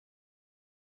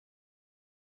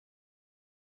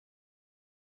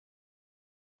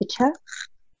teacher.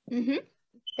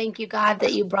 Thank you, God,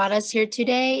 that you brought us here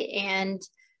today. And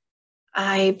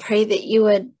I pray that you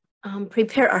would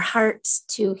prepare our hearts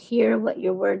to hear what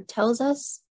your word tells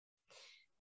us.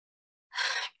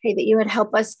 I pray that you would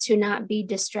help us to not be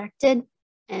distracted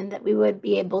and that we would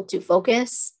be able to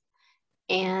focus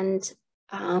and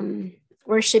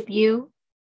worship you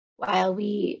while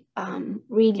we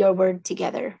read your word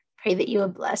together. Pray that you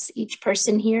would bless each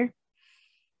person here.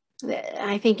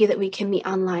 I thank you that we can meet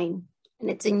online. And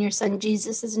it's in your son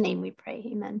Jesus' name we pray.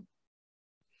 Amen.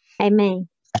 Amen.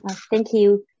 Thank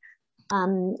you.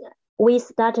 We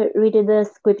started reading the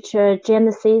scripture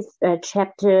Genesis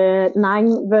chapter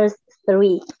 9 verse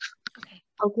 3.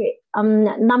 Okay.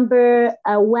 Number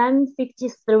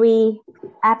 153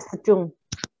 abstract.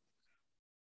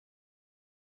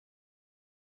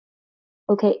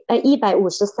 Okay.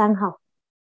 153号。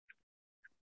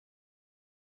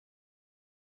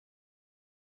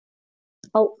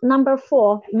Oh, number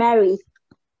 4, Mary.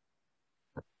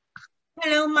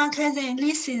 Hello, Mackenzie.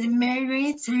 This is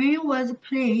Mary. 3 words,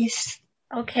 please.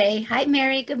 Okay. Hi,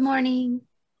 Mary. Good morning.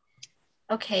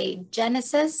 Okay.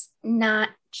 Genesis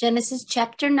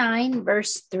chapter 9,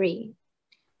 verse 3.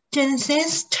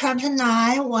 Genesis chapter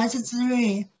 9, verse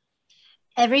 3.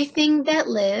 Everything that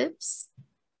lives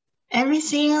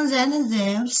Everything that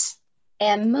lives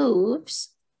and moves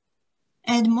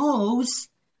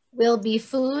will be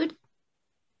food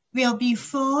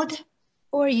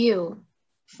for you.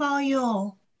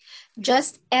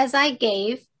 Just as I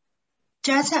gave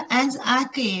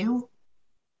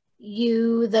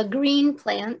you the green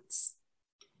plants,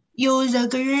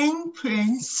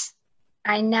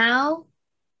 I now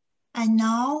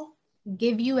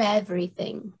give you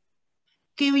everything.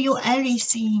 Thank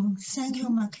you,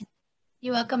 Mackenzie.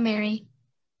 You're welcome, Mary.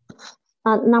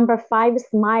 Number 5,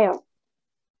 smile.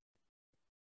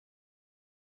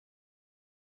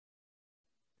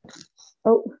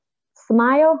 Oh,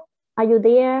 smile. Are you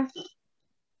there?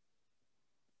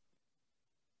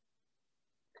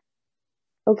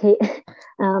 Okay,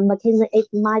 Mackenzie, it's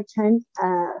my turn.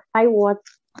 5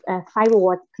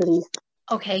 words, please.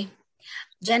 Okay.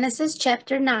 Genesis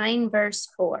chapter 9, verse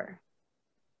 4.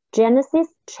 Genesis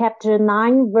chapter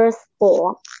 9, verse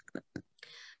 4.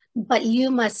 But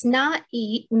you must not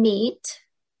eat meat.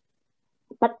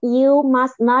 But you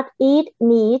must not eat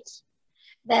meat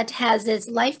that has its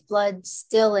lifeblood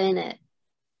still in it.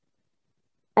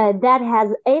 That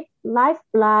has its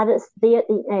lifeblood still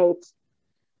in it.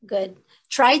 Good.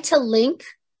 Try to link,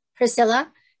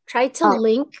 Priscilla,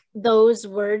 link those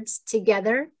words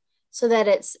together so that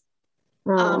it's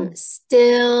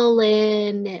still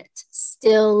in it.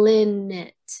 Still in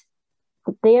it.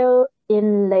 Still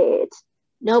in it.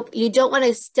 Nope, you don't want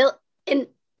to still in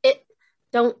it.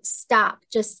 Don't stop.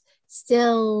 Just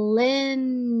still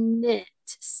in it.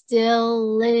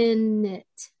 Still in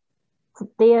it.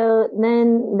 Still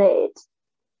in it.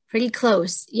 Pretty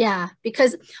close. Yeah.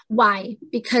 Because why?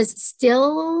 Because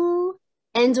still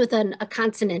ends with a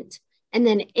consonant and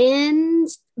then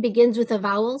begins with a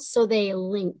vowel. So they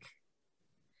link.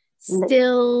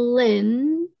 Still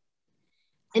in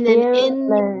and then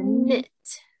in it.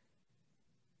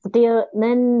 Still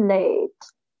in it.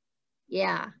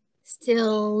 Yeah.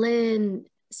 Still in.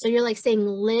 So you're like saying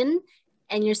lin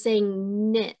and you're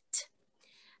saying knit.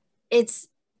 It's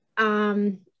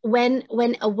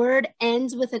when a word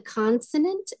ends with a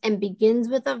consonant and begins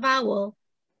with a vowel,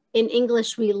 in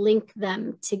English we link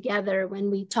them together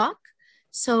when we talk,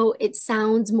 so it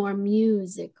sounds more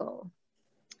musical.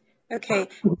 Okay,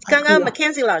 刚刚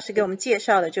Mackenzie 老师给我们介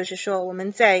绍的就是说我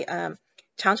们在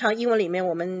常常英文里面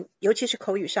我们尤其是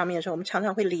口语上面的时候我们常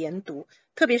常会连读，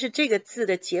特别是这个字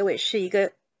的结尾是一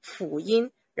个辅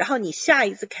音，然后你下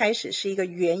一字开始是一个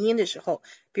元音的时候，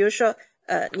比如说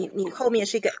你后面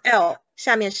是一个 L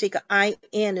下面是一个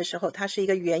IN 的时候，它是一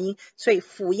个元音，所以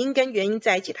辅音跟元音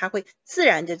在一起它会自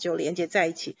然的就连接在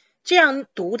一起，这样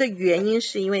读的原因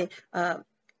是因为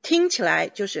听起来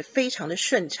就是非常的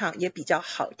顺畅，也比较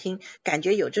好听，感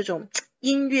觉有这种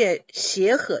音乐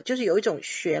协和，就是有一种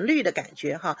旋律的感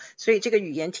觉哈，所以这个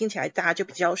语言听起来大家就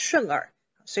比较顺耳，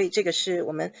所以这个是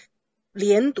我们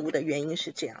连读的原因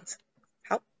是这样子。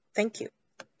好 ，Thank you.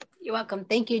 You're welcome.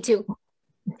 Thank you too.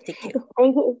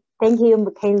 Thank you,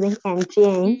 Mackenzie and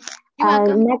Jane. You're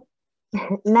welcome.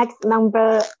 Next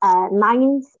number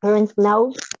 9, Parents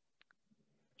Know.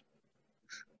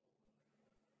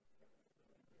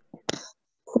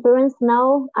 Parents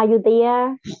Know, are you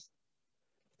there?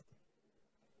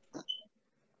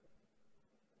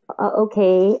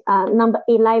 Okay, number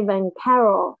 11,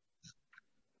 Carol.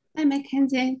 Hi,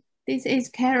 Mackenzie. This is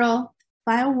Carol.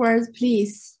 5 words,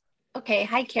 please. Okay,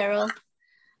 hi, Carol.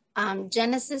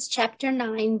 Genesis chapter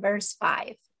 9, verse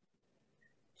 5.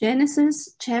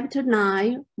 Genesis chapter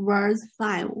 9, verse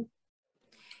 5.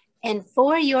 And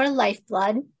for your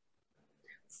lifeblood,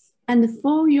 And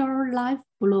for your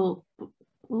lifeblood,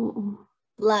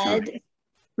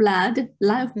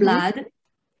 lifeblood,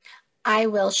 I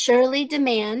will surely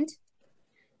demand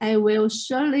I will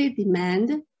surely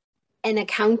demand an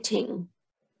accounting.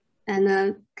 an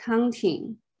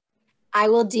accounting. I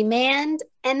will demand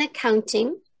an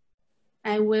accounting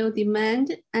I will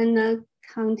demand an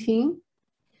accounting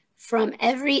from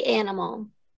every animal,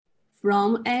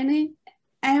 from every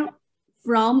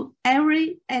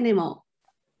animal,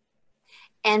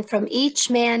 and from each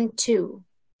man too.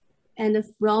 and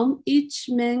from each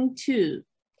man too.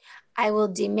 I will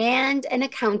demand an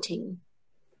accounting.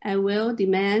 I will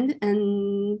demand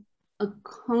an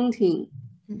accounting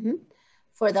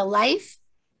For the life,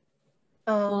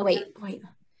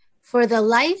 for the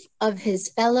life of his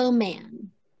fellow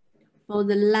man. for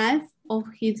the life of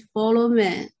his fellow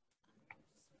man.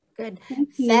 Good.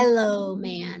 Thank you. Fellow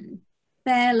man.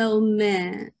 Fellow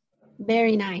man.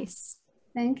 Very nice.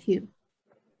 Thank you.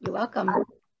 You're welcome.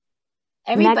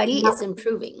 Everybody Next, is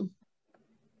improving.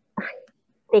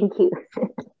 Thank you.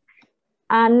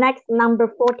 Next, number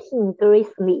 14,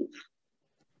 Grace Lee.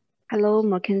 Hello,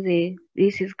 Mackenzie.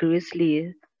 This is Grace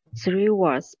Lee. 3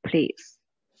 words, please.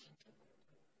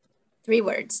 3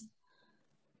 words.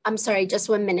 I'm sorry, just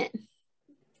 1 minute.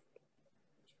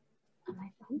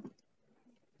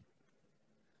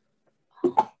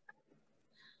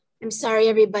 I'm sorry,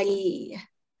 everybody.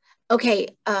 Okay,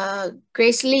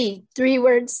 Grace Lee, 3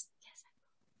 words.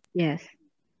 Yes.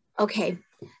 Okay,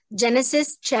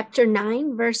 Genesis chapter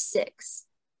 9, verse 6.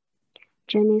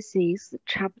 Genesis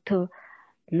chapter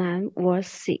 9, verse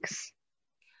 6.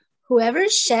 Whoever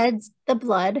sheds the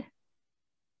blood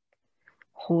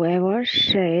Whoever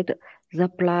shed the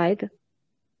blood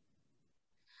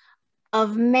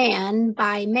of man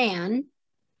by man,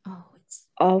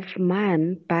 of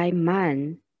man by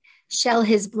man, shall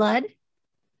his blood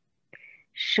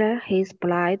shall his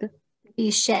blood be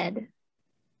shed.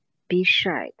 be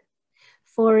shed.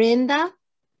 For in the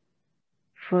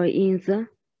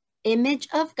image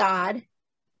of God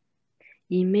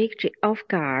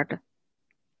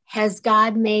has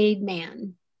God made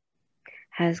man.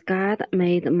 Has God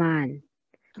made man.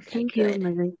 Okay, Thank good. you,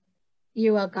 Mary.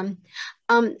 You're welcome.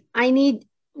 I need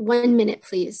 1 minute,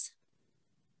 please.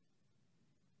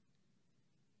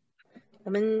 我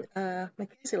们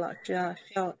Mackenzie 老师啊，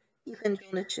需要1分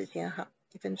钟的时间哈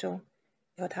，1分钟，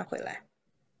以后他回来。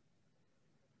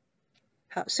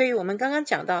好，所以我们刚刚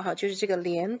讲到哈，就是这个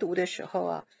连读的时候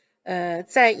啊，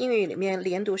在英语里面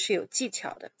连读是有技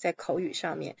巧的，在口语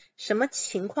上面，什么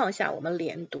情况下我们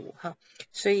连读哈？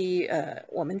所以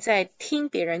我们在听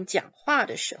别人讲话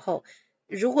的时候，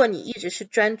如果你一直是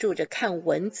专注着看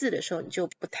文字的时候，你就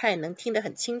不太能听得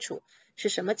很清楚是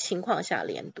什么情况下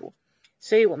连读。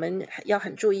所以我们要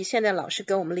很注意，现在老师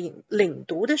跟我们领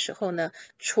读的时候呢，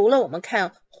除了我们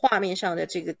看画面上的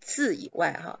这个字以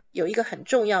外哈，有一个很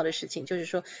重要的事情，就是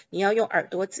说你要用耳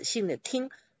朵仔细的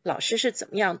听老师是怎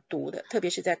么样读的，特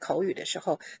别是在口语的时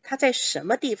候，他在什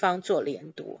么地方做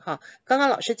连读哈。刚刚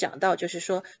老师讲到，就是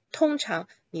说通常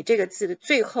你这个字的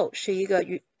最后是一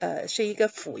个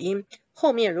辅音，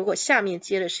后面如果下面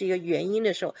接的是一个元音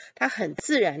的时候，它很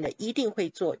自然的一定会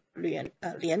做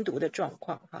连读的状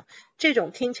况哈。这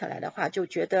种听起来的话，就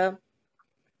觉得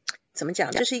怎么讲，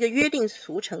这是一个约定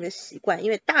俗成的习惯，因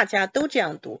为大家都这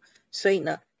样读，所以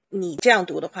呢，你这样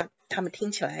读的话，他们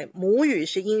听起来母语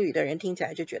是英语的人听起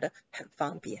来就觉得很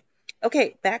方便。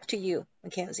Okay, back to you,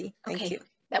 Mackenzie. Thank you.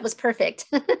 That was perfect.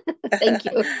 Thank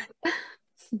you.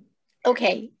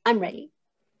 Okay, I'm ready.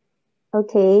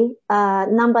 Okay,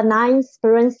 number 9,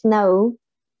 Spring Snow.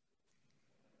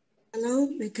 Hello,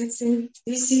 Mackenzie.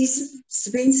 This is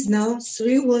Spring Snow.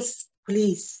 3 words,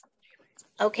 please.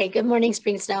 Okay, good morning,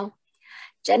 Spring Snow.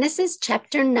 Genesis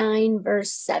chapter 9,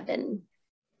 verse 7.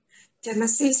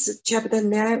 Genesis chapter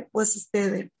 9, verse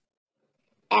 7.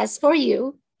 As for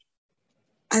you,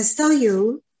 I saw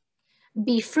you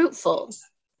be fruitful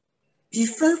be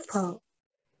fruitful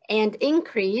and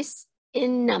increase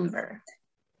in number.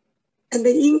 and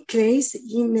increase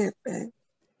in number.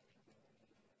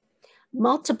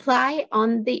 Multiply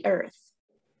on the earth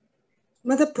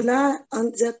Multiply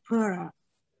on the earth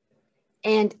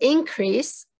and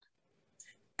increase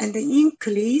and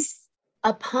increase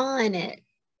upon it.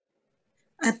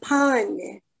 upon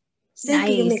it.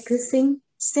 Thank you, Nice. Mackenzie.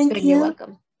 Thank Good, you. you're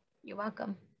welcome. You're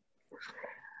welcome.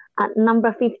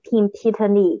 Number 15, Peter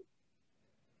Lee.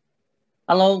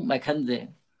 Hello, Mackenzie.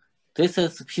 This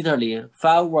is Peter Lee.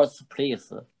 5 words,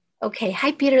 please. Okay,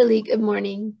 hi, Peter Lee. Good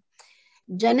morning.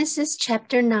 Genesis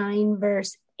chapter 9,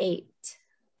 verse 8.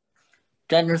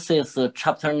 Genesis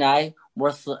chapter 9,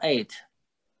 verse 8.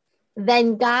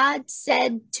 Then God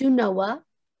said to Noah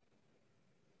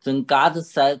Then God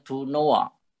said to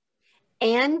Noah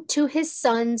and to his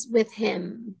sons with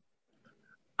him.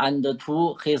 and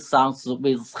to his sons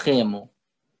with him.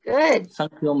 Good.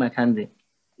 Thank you, Mackenzie.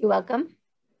 You're welcome.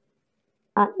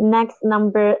 Next,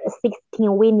 number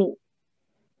 16, Winnie.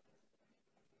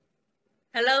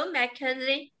 Hello,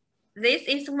 Mackenzie. This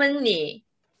is Winnie.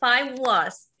 5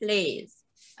 words, please.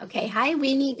 Okay. Hi,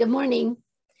 Weenie. Good morning.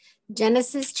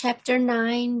 Genesis chapter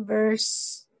 9,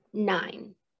 verse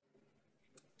 9.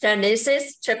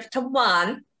 Genesis chapter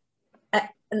 1,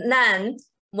 9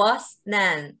 was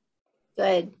 9.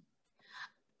 Good.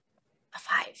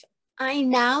 5. I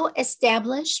now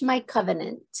establish my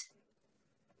covenant.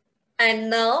 I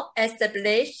now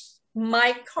establish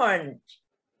my covenant.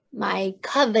 My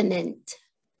covenant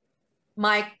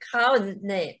My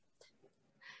covenant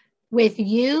with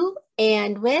you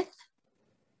and with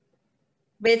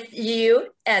you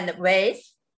and with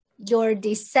your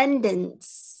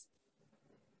descendants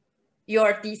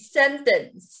your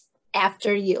descendants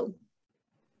after you.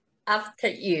 after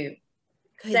you.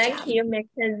 Good Thank job. you,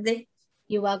 Mackenzie.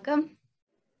 You're welcome.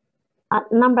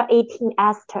 Number 18,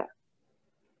 Esther.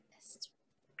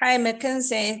 Hi,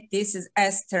 Mackenzie. This is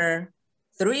Esther.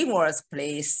 3 words,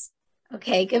 please.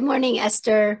 Okay. Good morning,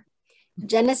 Esther.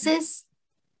 Genesis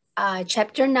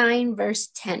chapter 9, verse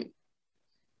 10.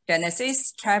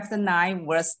 Genesis chapter 9,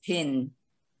 verse 10.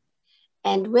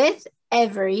 And with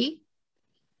every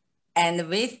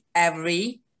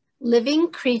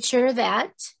living creature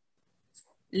that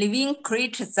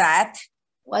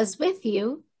was with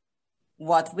you,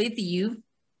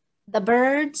 the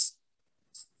birds,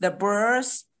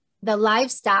 the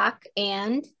livestock,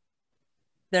 and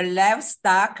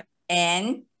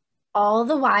all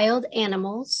the wild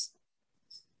animals,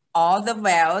 all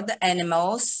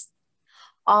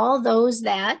those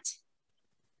that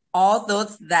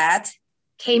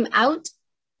came out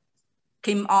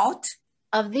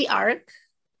of the ark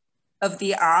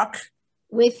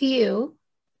with you,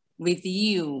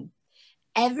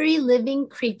 every living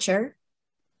creature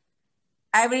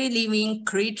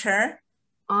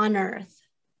on earth.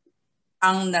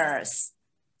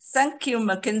 Thank you,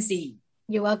 Mackenzie.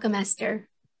 You're welcome, Esther.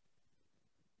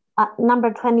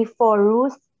 Number 24,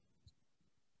 Ruth.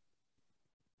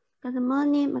 Good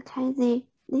morning, Mackenzie.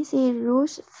 This is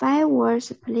Ruth. 5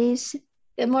 words, please.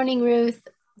 Good morning, Ruth.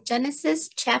 Genesis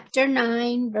chapter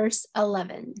 9, verse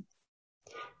 11.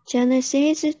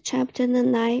 Genesis chapter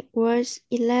 9, verse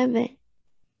 11.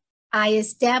 I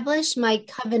establish my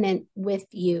covenant with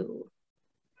you.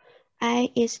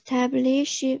 I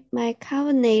establish my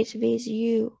covenant with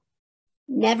you.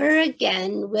 Never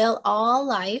again will all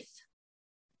life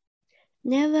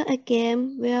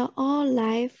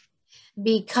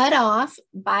be cut off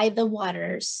by the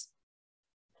waters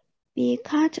of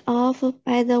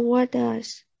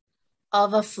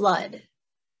a flood.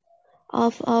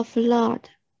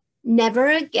 Never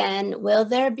again will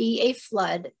there be a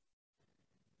flood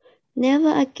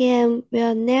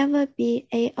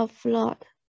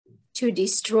to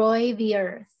destroy the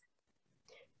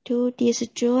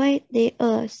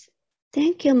earth.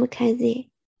 Thank you, Mackenzie.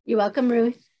 You're welcome,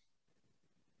 Ruth.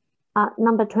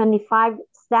 Number 25,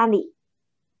 Sally.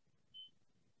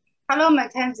 Hello,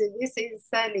 Mackenzie. This is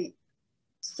Sally.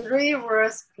 3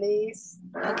 words, please.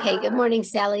 Okay, good morning,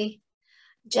 Sally.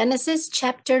 Genesis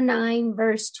chapter 9,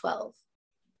 verse 12.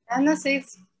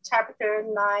 Genesis chapter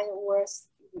 9, verse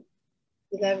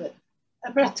 11.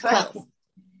 12.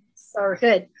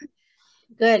 Sorry.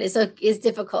 Good. It's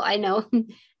difficult, I know.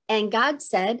 And God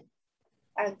said,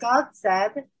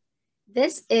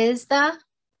 this is the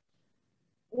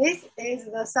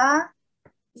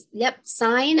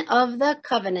sign of the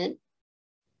covenant.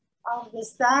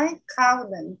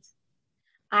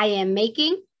 I am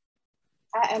making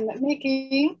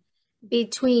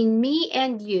between me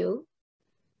and you.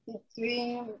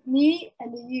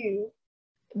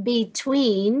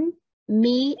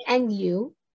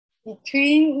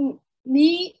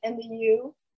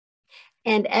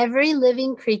 And every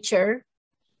living creature.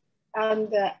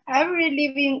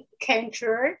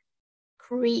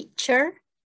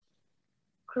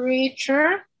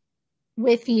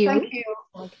 With you. Thank you.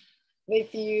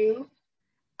 With you.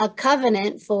 A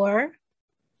covenant for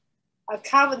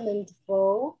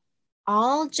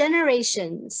all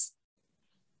generations.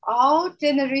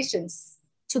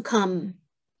 To come.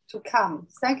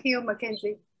 Thank you,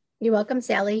 Mackenzie. You're welcome,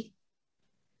 Sally.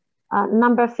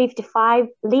 Number 55,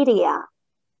 Lydia.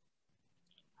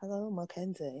 Hello,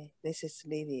 Mackenzie. This is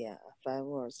Lydia. 5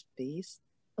 words, please.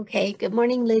 Okay, good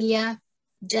morning, Lydia.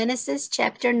 Genesis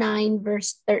chapter 9,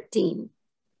 verse 13.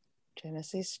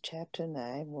 Genesis chapter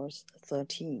 9, verse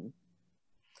 13.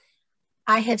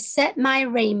 I have set my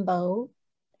rainbow.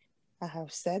 I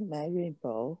have set my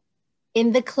rainbow.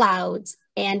 In the clouds,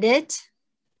 and it.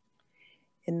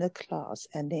 In the clouds,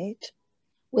 and it.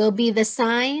 Will be the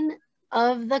sign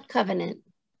of the covenant.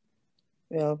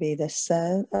 Will be the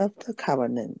sign of the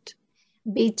covenant.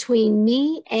 Between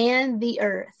me and the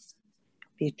earth.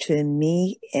 Between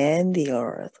me and the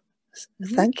earth.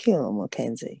 Thank you,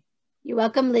 Mackenzie. You're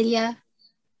welcome, Lydia.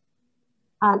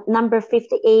 Number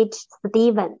 58,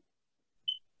 Stephen.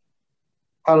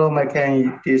 Hello,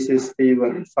 Mackenzie. This is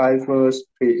Stephen. 5 words,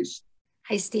 please.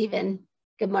 Hi, Stephen.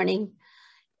 Good morning.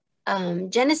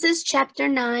 Genesis chapter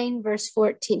 9, verse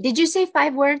 14. Did you say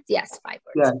 5 words? Yes, 5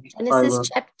 words. Yeah, Genesis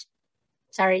chapter.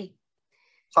 Sorry.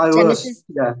 5 Genesis, words.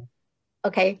 Yeah.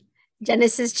 Okay.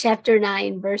 Genesis chapter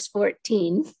 9, verse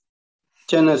 14.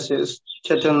 Genesis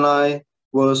chapter 9,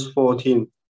 verse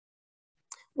 14.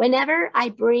 Whenever I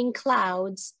bring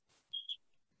clouds.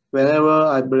 Whenever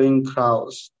I bring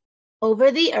clouds. Over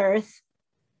the earth.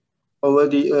 Over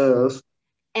the earth.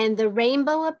 And the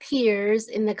rainbow appears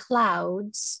in the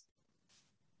clouds.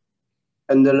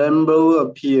 And the rainbow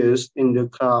appears in the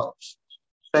clouds.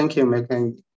 Thank you,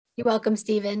 Mackenzie. You're welcome,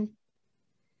 Stephen.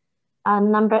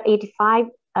 Number 85,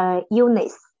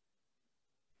 Eunice.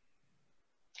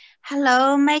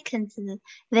 Hello, Mackenzie.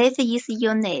 This is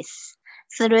Eunice.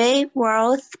 3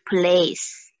 words,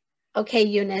 please. Okay,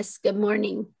 Eunice, good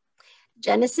morning.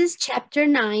 Genesis chapter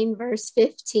 9, verse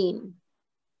 15.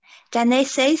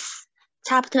 Genesis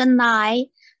chapter 9,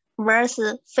 verse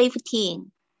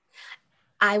 15.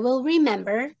 I will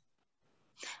remember.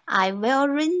 I will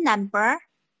remember.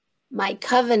 My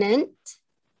covenant.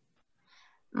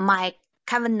 My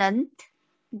covenant.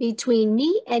 Between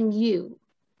me and you.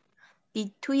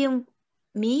 Between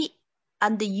me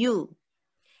and you.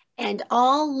 And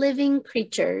all living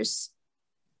creatures.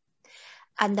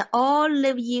 And all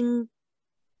living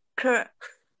creatures.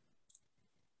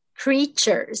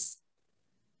 Creatures.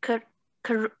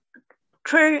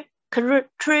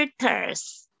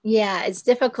 Yeah, it's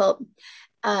difficult.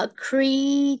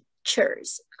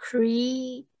 Creatures.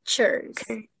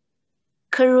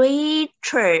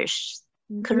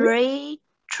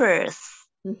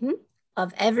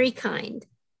 Of every kind.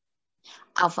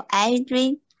 Of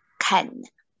every kind.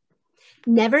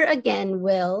 Never again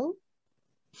will.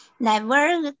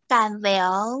 Never again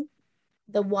will.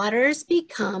 The waters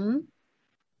become.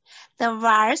 The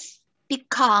waters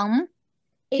become.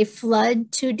 A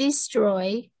flood to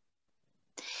destroy.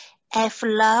 A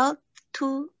flood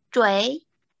to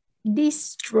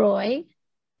destroy.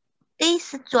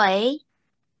 Destroy.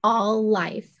 All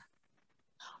life.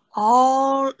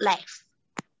 All life.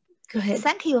 Good.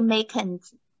 Thank you,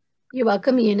 Mackenzie. You're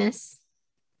welcome, Eunice.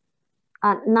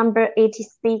 Number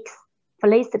 86,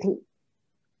 Felicity.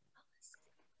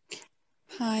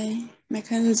 Hi,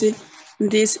 Mackenzie.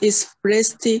 This is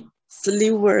Felicity.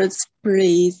 3 words,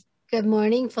 please. Good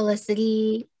morning,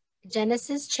 Felicity.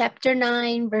 Genesis chapter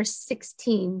 9, verse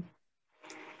 16.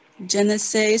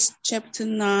 Genesis chapter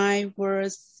 9,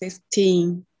 verse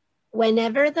 16.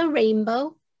 Whenever the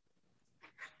rainbow.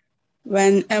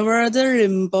 Whenever the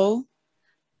rainbow.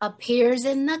 Appears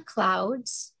in the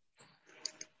clouds.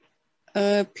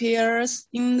 Appears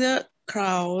in the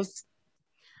clouds.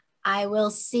 I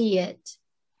will see it.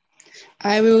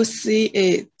 I will see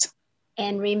it.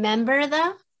 And remember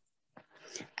the.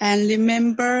 And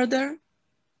remember the.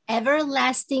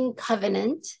 Everlasting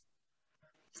covenant.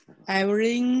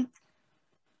 Everlasting.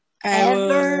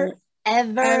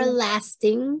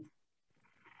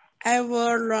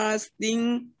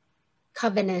 Everlasting.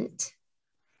 Covenant.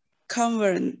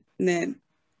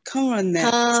 Covenant.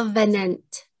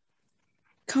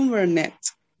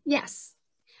 Yes.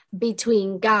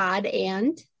 Between God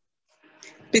and.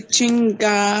 Between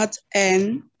God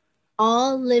and.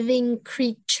 All living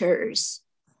creatures.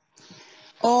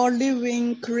 All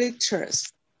living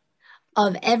creatures.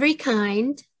 Of every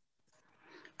kind.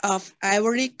 Of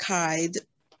every kind.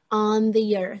 On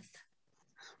the earth.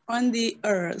 On the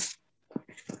earth.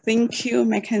 Thank you,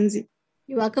 Mackenzie.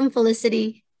 You're welcome,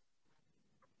 Felicity.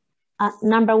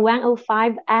 Number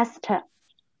 105, Esther.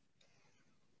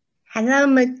 Hello,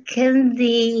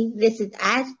 Mackenzie. This is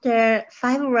Esther.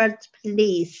 5 words,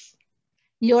 please.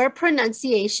 Your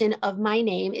pronunciation of my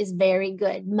name is very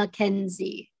good,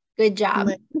 Mackenzie. Good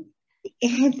job.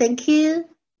 Thank you.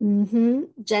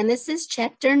 Genesis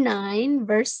chapter 9,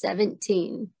 verse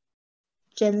 17.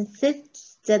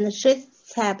 Genesis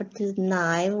chapter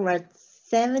 9, verse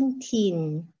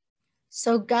 17.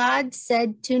 So God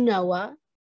said to Noah,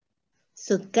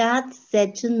 So God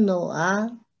said to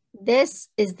Noah, this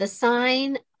is the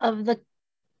sign of the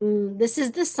This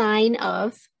is the sign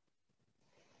of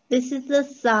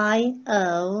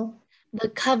the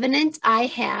covenant I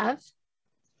have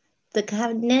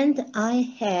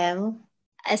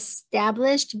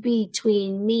established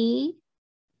between me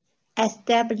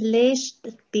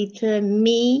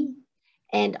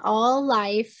and all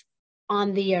life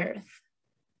on the earth.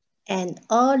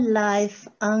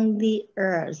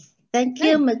 Thank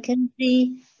you,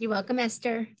 Mackenzie. You're welcome,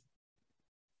 Esther.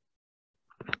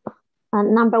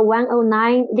 Number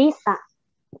 109, Lisa.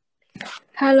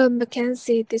 Hello,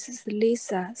 Mackenzie. This is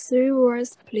Lisa. 3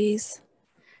 words, please.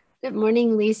 Good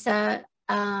morning, Lisa.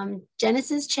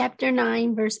 Genesis chapter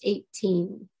 9, verse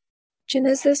 18.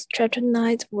 Genesis chapter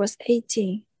 9, verse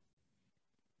 18.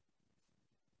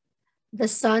 The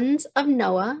sons of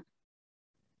Noah.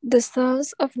 The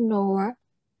sons of Noah.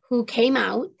 Who came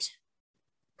out.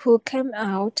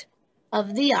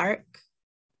 Of the ark.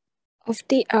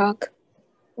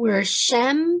 Were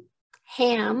Shem,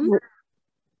 Ham.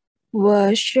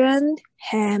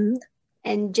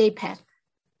 And Japheth.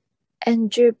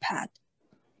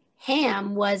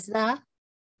 Ham was the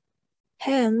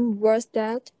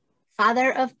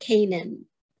father of Canaan.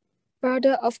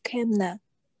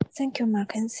 Thank you,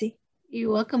 Mackenzie.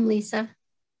 You're welcome, Lisa.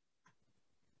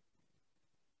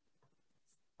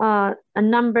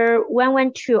 Number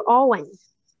 112, Owen.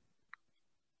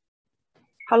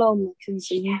 Hello,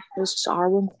 Mackenzie. This is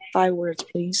Arwen. 5 words,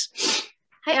 please.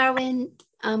 Hi, Arwen.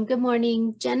 Good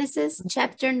morning. Genesis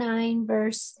chapter 9,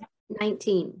 verse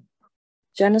 19.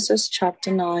 Genesis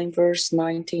chapter 9, verse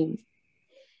 19.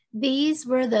 These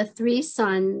were the 3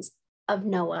 sons of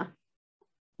Noah.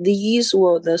 These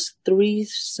were the 3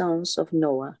 sons of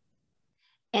Noah.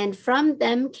 And from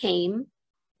them came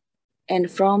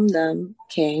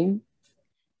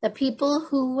the people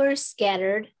who were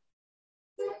scattered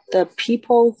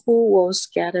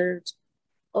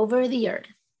over the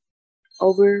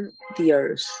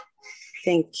earth.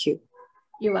 Thank you.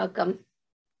 You're welcome.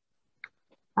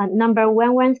 Number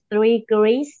 113,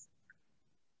 Grace.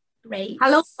 Grace.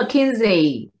 Hello,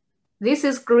 Mackenzie. This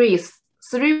is Grace.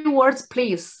 3 words,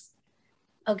 please.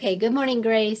 Okay, good morning,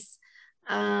 Grace.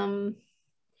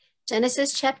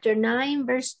 Genesis chapter 9,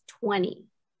 verse 20.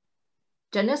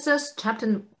 Genesis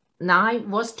chapter 9,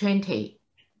 verse 20.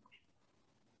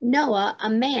 Noah, a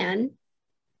man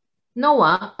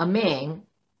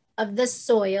of the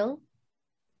soil,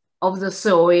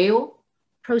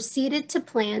 proceeded to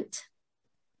plant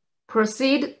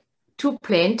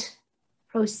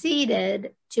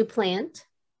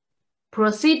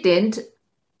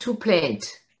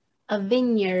a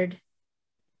vineyard.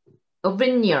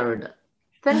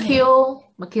 Thank you,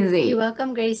 Mackenzie. You're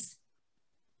welcome, Grace.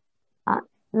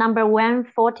 Number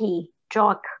 140,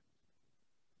 Jock.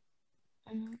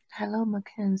 Hello,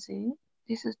 Mackenzie.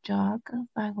 This is Jock.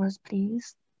 5 words,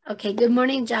 please. Okay, good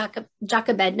morning,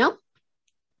 Jochebed, no?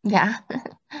 Yeah.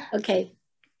 Okay.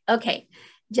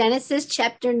 Genesis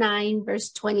chapter 9,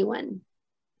 verse 21.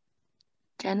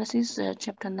 Genesis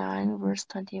chapter 9, verse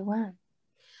 21.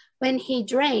 When he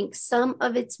drank some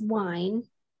of its wine,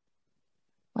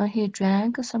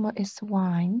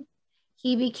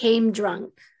 he became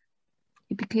drunk.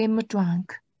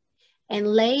 And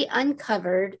lay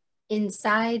uncovered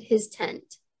inside his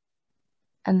tent.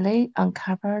 Thank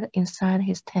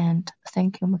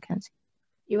you, Mackenzie.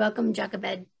 You're welcome,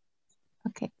 Jochebed.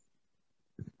 Okay.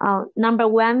 Number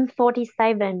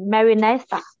 147,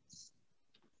 Maranatha.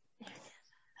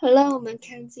 Hello,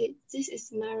 Mackenzie. This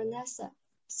is Maranatha.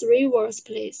 3 words,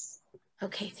 please.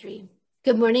 Okay, 3.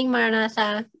 Good morning,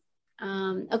 Maranatha.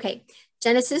 Okay,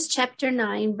 Genesis chapter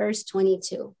 9, verse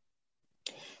 22.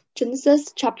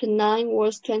 Genesis chapter 9,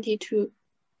 verse 22.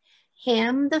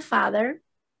 Ham, the father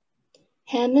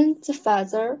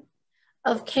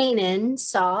of Canaan,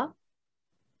 saw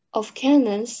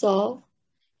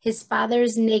his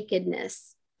father's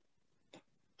nakedness.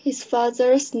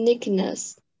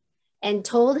 And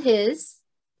told his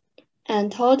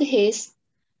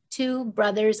 2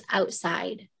 brothers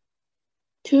outside.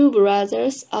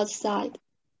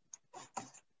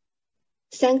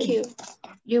 Thank you.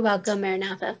 You're welcome,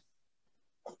 Maranatha.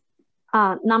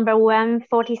 Number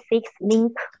 146,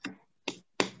 Link.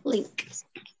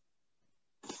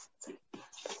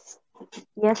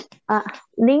 Yes,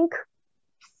 Link.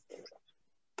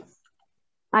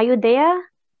 Are you there?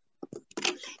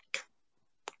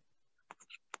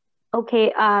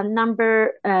 Okay,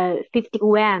 number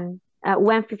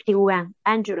 151,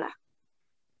 Angela.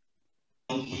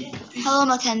 Hello,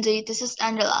 Mackenzie. This is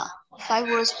Angela. 5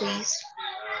 words, please.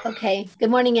 Okay,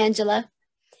 good morning, Angela.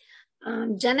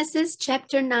 Genesis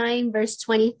chapter 9, verse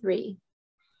 23.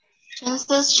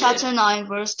 Genesis chapter 9,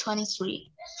 verse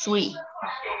 23. 3.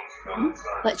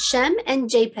 But Shem and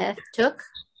Japheth took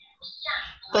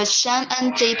a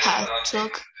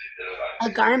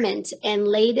garment and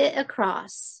laid it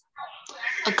across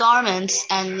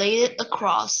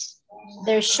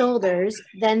their shoulders.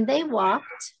 Then they walked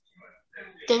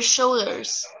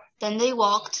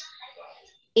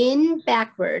in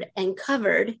backward and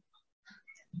covered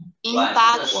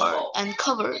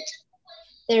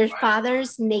their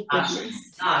father's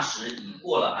nakedness.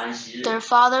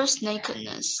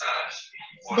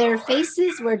 Their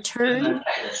faces were turned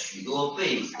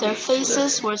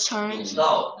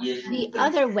the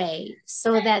other way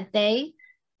so that they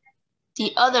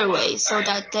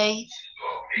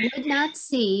would not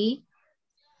see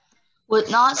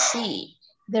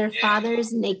their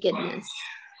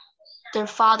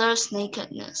father's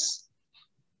nakedness.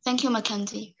 Thank you,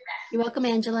 Mackenzie. You're welcome,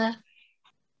 Angela.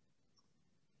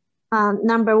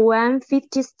 Number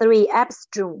 153,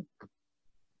 Abstrom.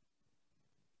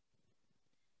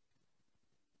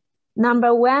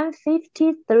 Number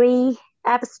 153,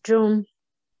 Abstrom.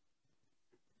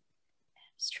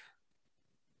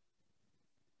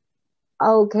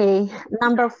 Okay,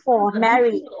 number 4,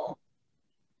 Mary.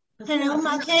 Hello,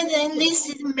 Mackenzie. This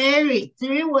is Mary.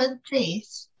 3 words,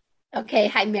 please. Okay,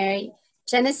 hi, Mary.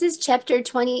 Genesis chapter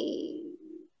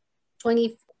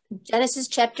Genesis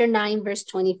chapter 9, verse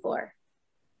 24.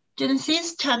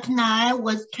 Genesis chapter 9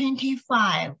 was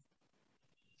 25.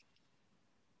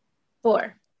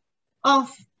 4.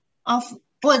 Of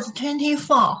was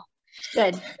 24.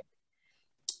 Good.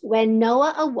 When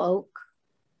Noah awoke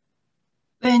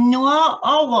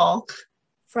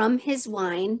from his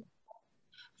wine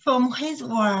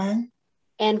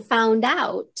and found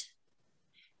out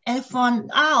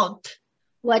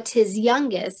what his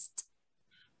youngest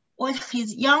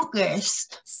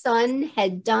son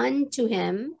had done to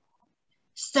him.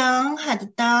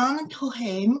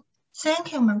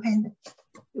 Thank you, Mackenzie.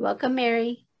 You're welcome,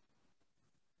 Mary.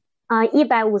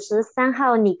 153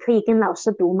号，你可以跟老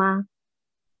师读吗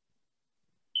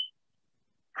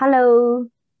 ？Hello.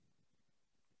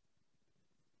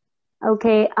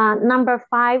 Okay, number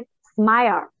 5,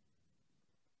 Smile.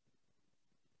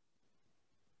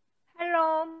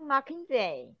 Hello,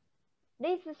 Mackenzie.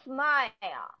 This is Smile.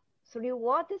 3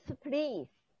 words, please.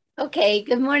 Okay,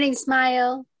 good morning,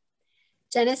 Smile.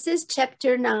 Genesis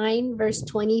chapter 9, verse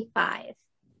 25.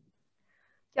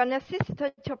 Genesis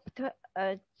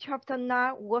chapter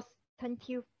 9, verse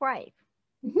 25.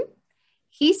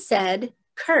 He said,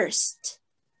 cursed.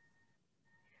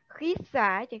 He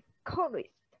said, cursed.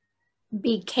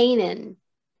 Be Canaan.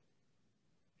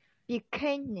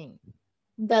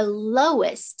 The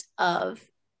lowest of.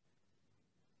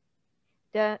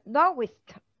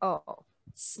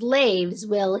 Slaves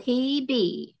will he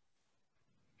be.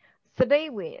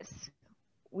 Slaves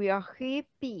will he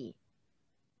be.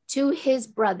 To his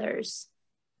brothers.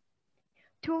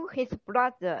 Thank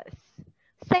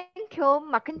you,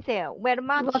 Mackenzie, very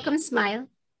much. Welcome, Smile.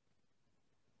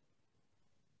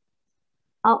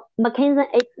 Oh, Mackenzie,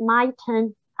 it's my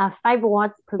turn. 5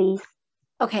 words, please.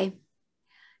 Okay.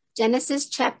 Genesis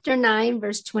chapter 9,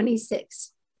 verse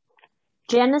 26.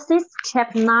 Genesis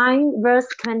chapter 9, verse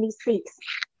 26.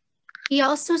 He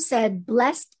also said,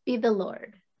 blessed be the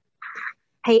Lord.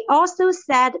 He also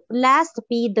said, blessed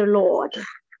be the Lord.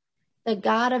 The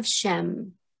God of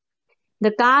Shem.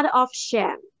 The God of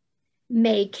Shem.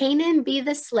 May Canaan be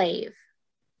the slave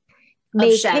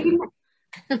May of Shem.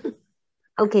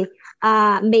 Okay.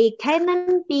 May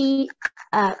Canaan be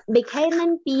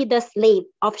the slave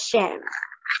of Shem.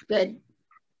 Good.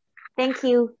 Thank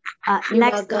you. You're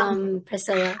welcome,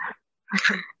 Priscilla.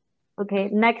 Okay,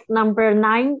 next number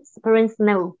 9, Spring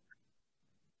Snow.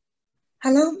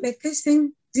 Hello,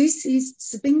 Mackenzie. This is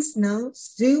Spring Snow.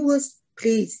 3 words,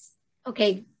 please.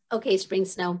 Okay, Spring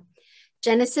Snow.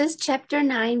 Genesis chapter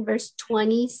 9, verse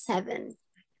 27.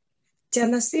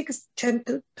 Genesis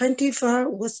chapter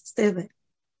 24, verse 7.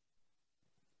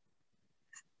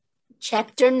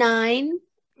 Chapter 9,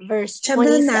 verse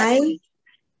 27. Chapter 9,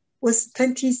 verse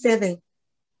 27.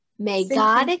 May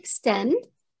God extend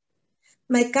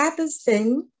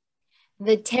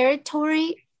the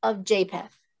territory of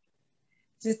Japheth.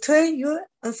 The territory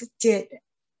of Japheth.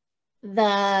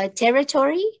 The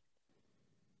territory?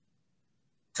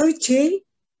 Territory?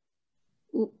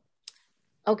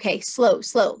 Okay, slow.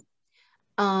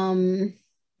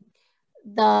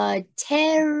 The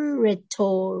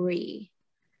territory.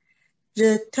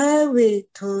 The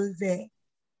territory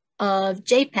of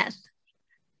Japheth.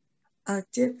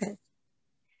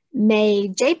 May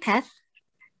Japheth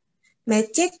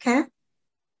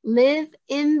live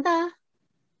in the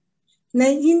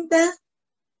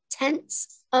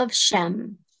tents of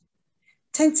Shem.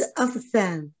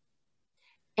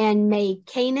 And may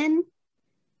Canaan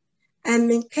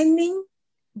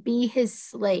be his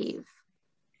slave.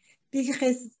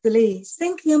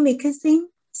 Thank you, Mackenzie.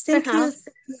 Thank you.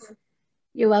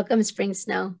 You're welcome, Spring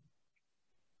Snow.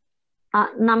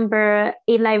 Number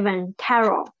 11,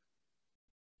 Carol.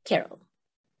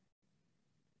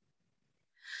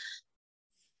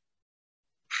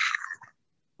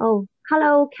 Oh,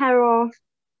 hello, Carol.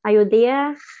 Are you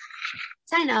there?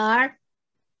 在哪儿?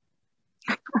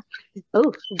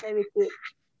 Oh, very good.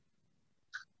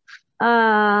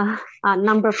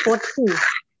 Number 14,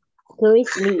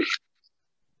 Grace Lee.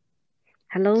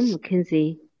 Hello,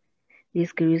 Mackenzie. This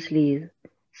is Grace Lee.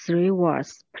 3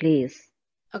 words, please.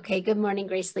 Okay, good morning,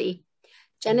 Grace Lee.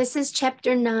 Genesis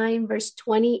chapter 9, verse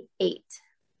 28.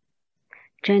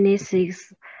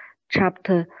 Genesis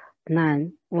chapter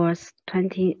 9, verse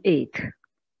 28.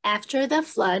 After the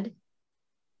flood,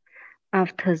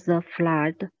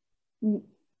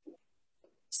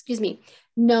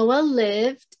 Noah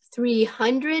lived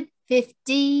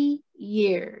 350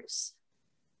 years.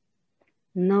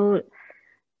 Noah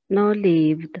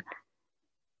lived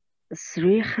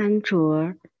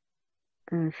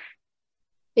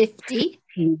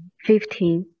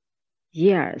 315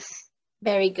 years.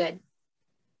 Very good.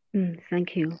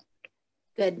 Thank you.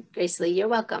 Good, Grace Lee, you're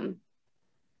welcome.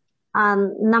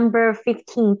 Number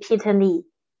 15, Peter Lee.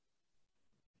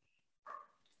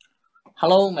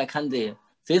 Hello, Mackenzie.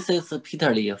 This is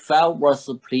Peter Lee. 5 words,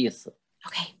 please.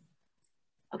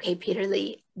 Okay, Peter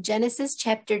Lee. Genesis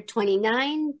chapter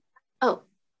 29. Oh,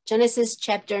 Genesis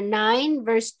chapter 9,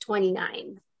 verse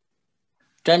 29.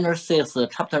 Genesis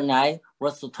chapter 9,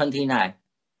 verse 29.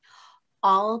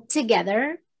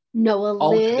 Altogether, Noah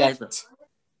lived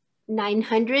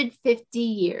 950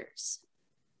 years.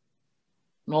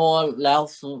 Noah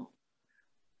lived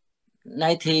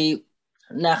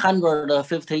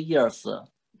 950 years.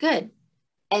 Good.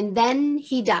 And then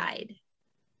he died.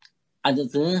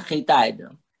 And then he died.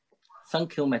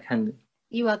 Thank you, Mackenzie.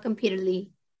 You're welcome, Peter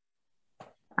Lee.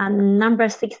 Number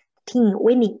 16,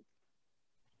 Winnie.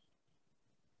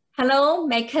 Hello,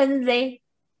 Mackenzie.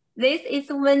 This is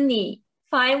Winnie.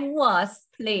 5 words,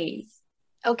 please.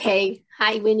 Okay.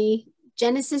 Hi, Winnie.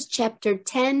 Genesis chapter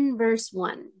 10, verse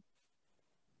 1.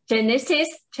 Genesis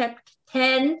chapter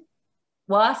 10,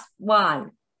 verse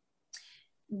 1.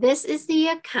 This is the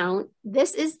account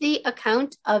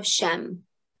of Shem.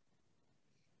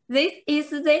 This is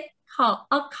the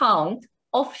account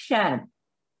of Shem.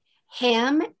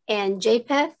 Ham and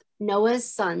Japheth,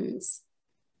 Noah's sons.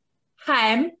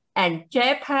 Ham and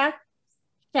Japheth,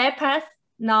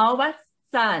 Noah's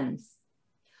sons.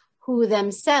 Who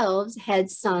themselves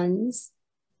had sons.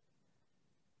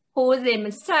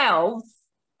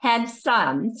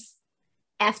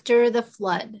 After the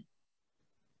flood.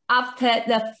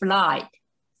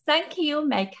 Thank you,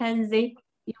 Mackenzie.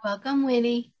 You're welcome,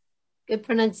 Winnie. Good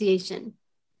pronunciation.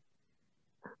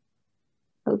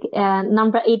 Okay,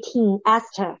 number 18,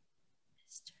 Esther.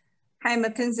 Hi,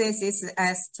 Mackenzie. This is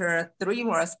Esther. 3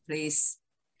 words, please.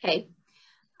 Okay.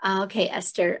 Okay,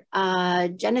 Esther.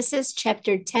 Genesis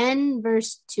chapter 10,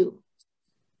 verse 2.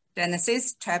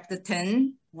 Genesis chapter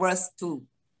 10, verse 2.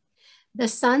 The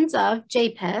sons of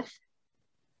Japheth.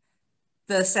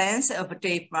 The sons of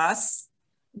Japheth.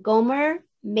 Gomer,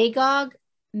 Magog,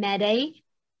 Madai.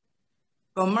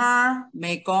 Gomer,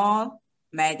 Magog,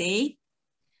 Madai.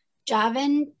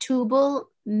 Javan,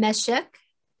 Tubal, Meshach.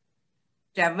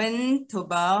 Javan,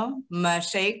 Tubal,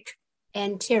 Meshach.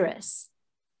 And Tiras.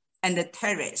 And the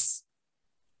terrace.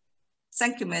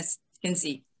 Thank you, Ms.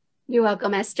 Kinsey. You're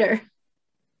welcome, Esther.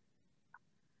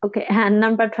 Okay, and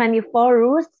number 24,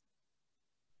 Ruth.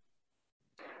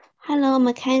 Hello,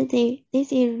 Mackenzie.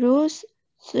 This is Ruth.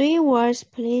 3 words,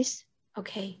 please.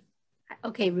 Okay.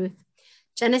 Okay, Ruth.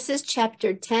 Genesis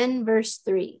chapter 10, verse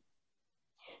 3.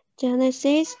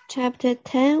 Genesis chapter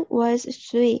 10, verse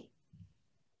 3.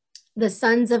 The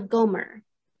sons of Gomer.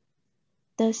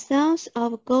 The sons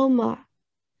of Gomer.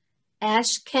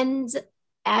 Ashkenaz,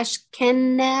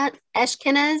 Ashkenaz,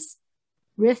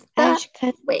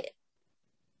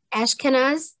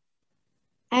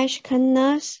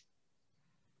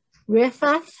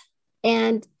 Riphath,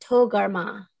 and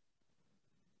Togarmah.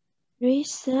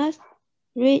 Riphath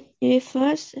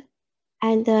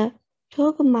and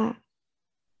Togarmah.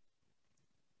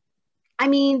 I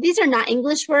mean, these are not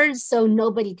English words, so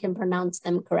nobody can pronounce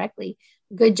them correctly.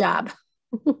 Good job.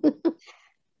 Good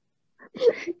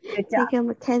job. Thank you,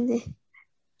 Mackenzie.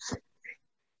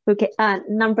 Okay,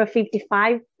 number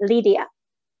 55, Lydia.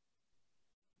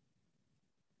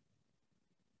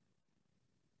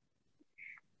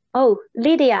 Oh,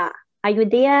 Lydia, are you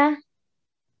there?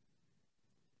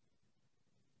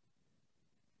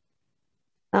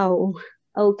 Oh,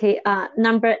 okay.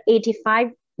 Number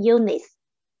 85, Eunice.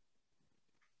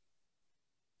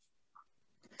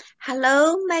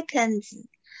 Hello, Mackenzie.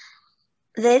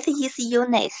 This is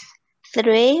Eunice.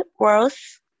 3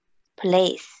 words,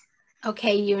 please.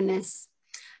 Okay, Eunice.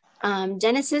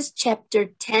 Genesis chapter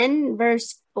 10,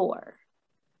 verse 4.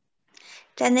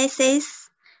 Genesis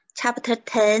chapter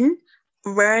 10,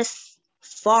 verse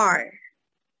 4.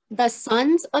 The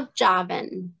sons of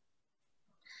Javan.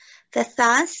 The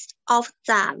sons of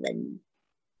Javan.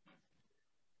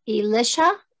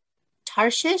 Elisha,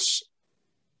 Tarshish.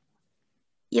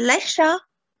 Elisha,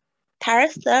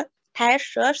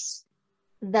 Tarshish.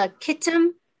 The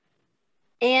Kittim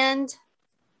and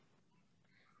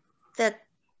the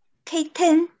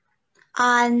Kittim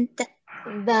and the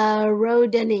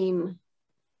Rodanim.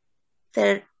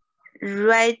 The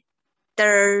Rodanim.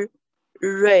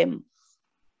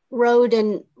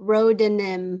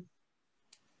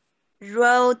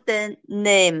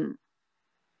 Rodanim.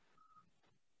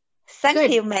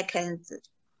 Thank you, Mackenzie.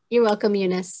 You're welcome,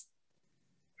 Eunice.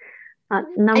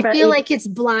 Number I feel like it's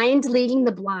blind leading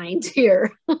the blind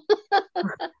here.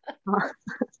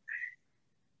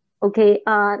 Okay,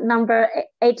 number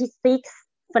 86,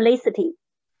 Felicity.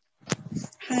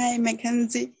 Hi,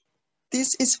 Mackenzie.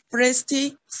 This is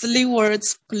Felicity. 3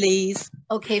 words, please.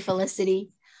 Okay,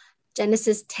 Felicity.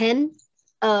 Genesis chapter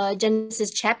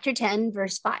 10,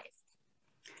 verse 5.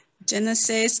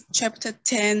 Genesis chapter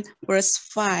 10, verse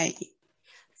 5.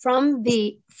 From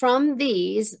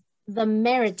these, the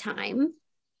maritime.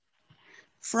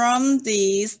 From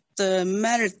these, the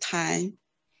maritime.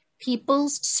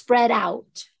 Peoples spread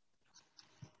out.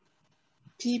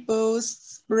 People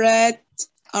spread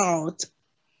out.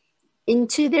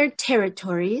 Into their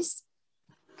territories.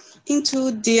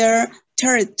 Into their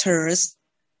territories.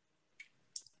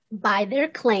 By their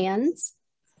clans.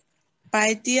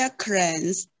 By their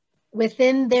clans.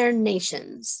 Within their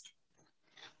nations.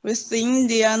 Within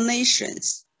their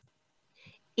nations.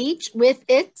 Each with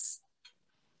its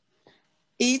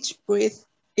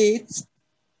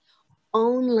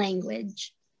own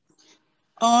language.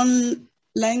 Own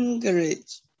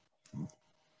language.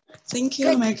 Thank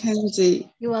you,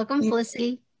 Mackenzie. You're welcome,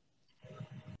 Felicity.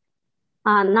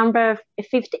 Number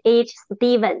 58,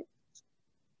 Stephen.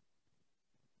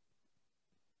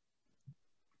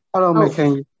 Hello,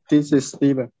 Mackenzie. This is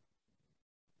Stephen.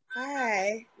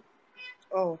 Hi.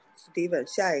 Oh, Stephen,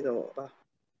 下一个我吧。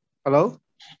Hello?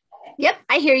 Yep,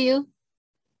 I hear you.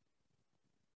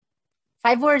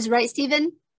 5 words, right,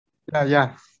 Stephen?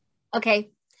 Yeah.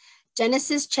 Okay.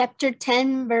 Genesis chapter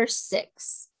 10, verse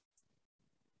 6.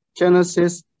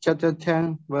 Genesis chapter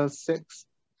 10, verse 6.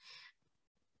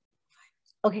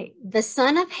 Okay. The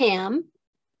sons of Ham.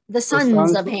 The sons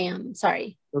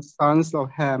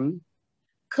of Ham.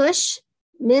 Cush,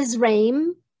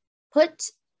 Mizraim,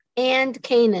 Put, and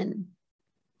Canaan.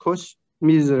 Cush,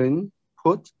 Mizraim,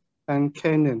 Put, and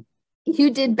Canaan.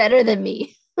 You did better than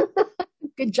me.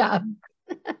 Good job.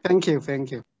 Thank you.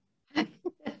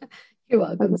 You're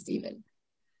welcome, Stephen.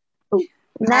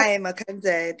 Hi,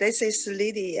 Mackenzie. This is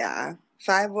Lydia.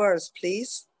 5 words,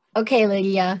 please. Okay,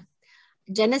 Lydia.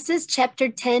 Genesis chapter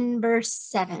 10, verse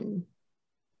 7.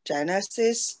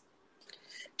 Genesis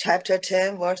chapter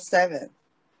 10, verse 7.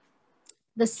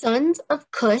 The sons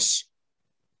of Cush.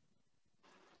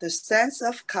 The sons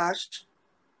of Cush.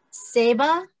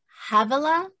 Seba,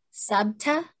 Havilah,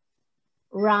 Sabta,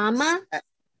 Rama.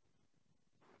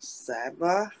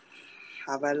 Seba,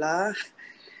 Havilah,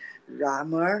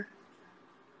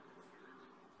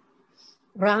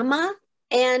 Rama,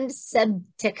 and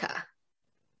Sebtika.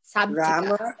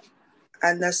 Rama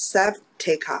and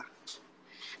Sebtika.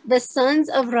 The sons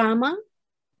of Rama.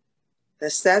 The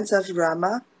sons of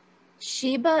Rama.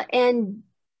 Sheba and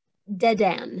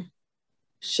Dedan.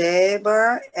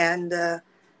 Sheba and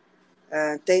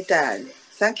Dedan.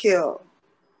 Thank you.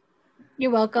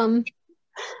 You're welcome.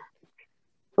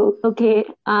 Okay,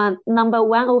 number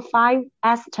 105,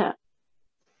 Esther.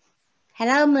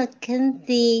 Hello,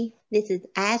 Mackenzie. This is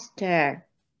Esther.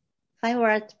 5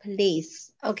 words,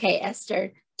 please. Okay,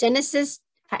 Esther. Genesis,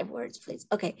 5 words, please.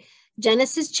 Okay.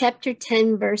 Genesis chapter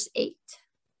 10, verse 8.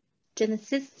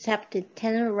 Genesis chapter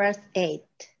 10, verse 8.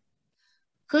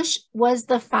 Cush was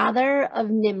the father of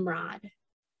Nimrod.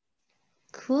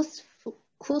 Cush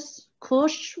was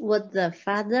the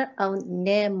father of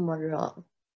Nimrod.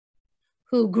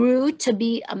 Who grew to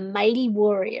be a mighty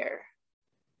warrior.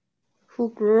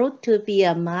 who grew to be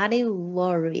a mighty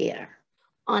warrior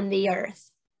on the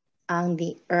earth. On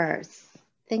the earth.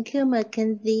 Thank you,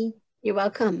 Mackenzie. You're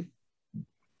welcome.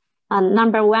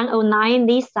 Number 109,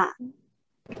 Lisa.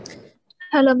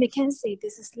 Hello, Mackenzie.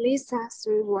 This is Lisa.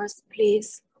 3 words,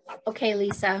 please. Okay,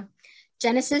 Lisa.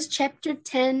 Genesis chapter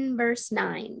 10, verse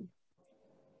 9.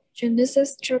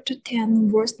 Genesis chapter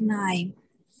 10, verse 9.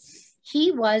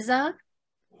 He was a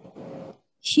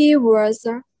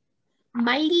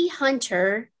mighty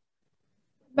hunter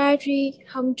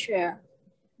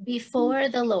before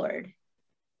the Lord.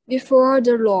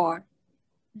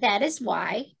 That is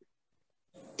why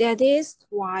it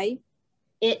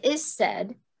is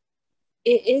said,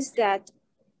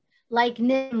 like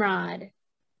Nimrod,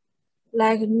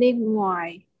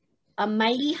 a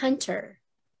mighty hunter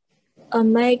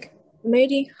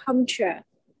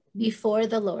before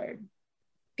the Lord.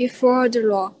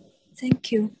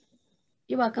 Thank you.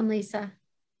 You're welcome, Lisa.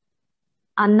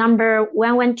 Number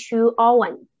 112,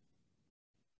 Owen.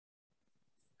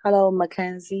 Hello,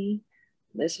 Mackenzie.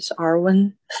 This is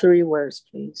Arwen. 3 words,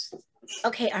 please.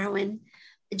 Okay, Arwen.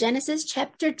 Genesis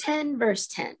chapter 10, verse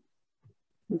 10.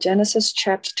 Genesis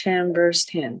chapter 10, verse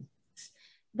 10.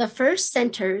 The first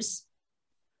centers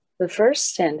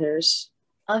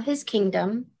of his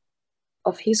kingdom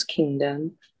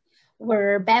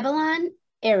were Babylon,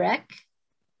 Erech,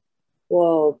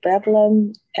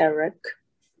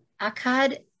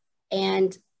 Akkad,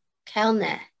 and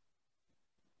Calneh.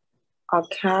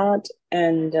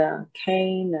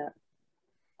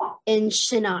 In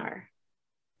Shinar.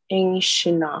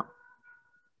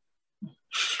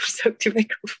 So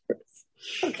difficult words.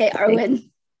 Okay, Arwen.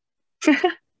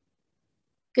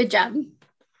 Good job.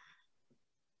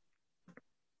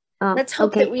 Let's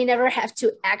hope that we never have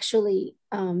to actually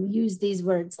use these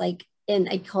words like in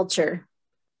a culture.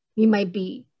 We might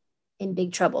be in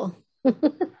big trouble.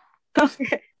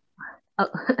 Okay.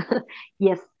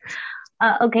 Yes.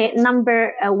 Okay,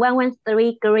 number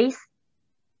 113, Grace.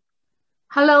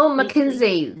 Hello,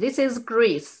 Mackenzie. This is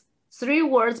Grace. 3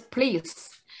 words, please.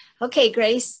 Okay,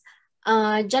 Grace.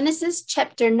 Genesis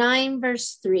chapter 9,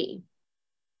 verse 3.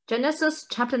 Genesis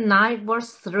chapter 9,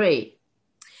 verse 3.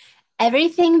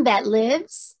 Everything that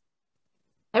lives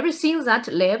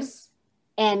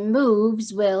and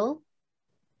moves will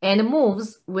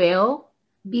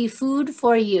be food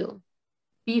for you.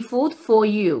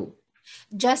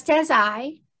 Just as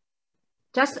I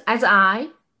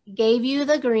gave you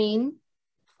the green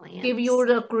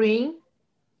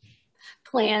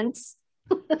plants.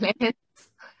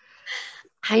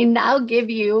 I now give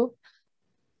you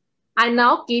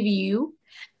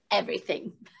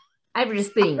everything.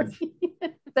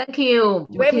 Thank you,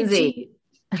 Mackenzie.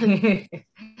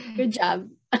 Good job.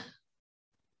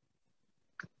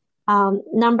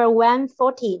 Number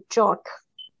 140, Jock.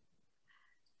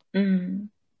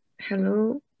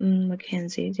 Hello,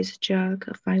 Mackenzie. This is Jack.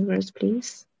 5 words,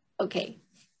 please. Okay.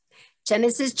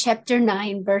 Genesis chapter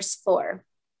 9, verse 4.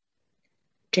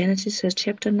 Genesis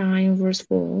chapter 9, verse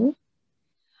 4.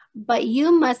 But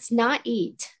you must not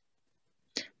eat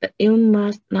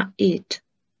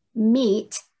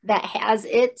meat that has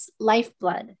its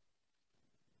lifeblood.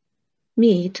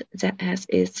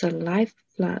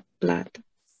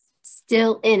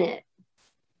 Still in it.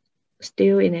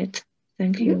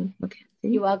 Thank you, Mackenzie.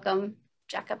 You're welcome,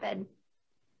 Jacobed.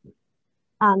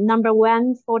 Number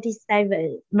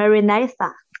 147,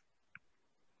 Marinatha.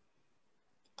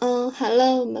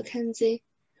 Hello, Mackenzie.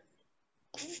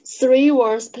 3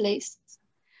 words, please.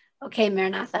 Okay,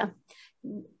 Maranatha.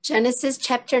 Genesis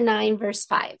chapter 9, verse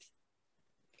 5.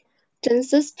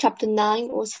 Genesis chapter 9,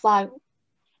 verse 5.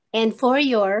 And for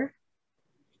your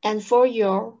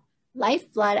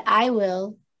lifeblood I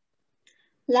will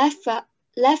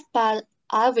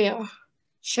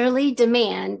surely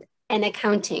demand an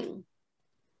accounting.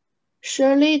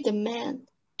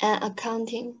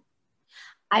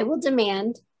 I will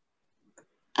demand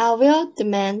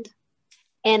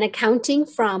an accounting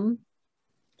from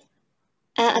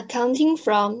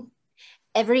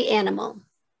every animal.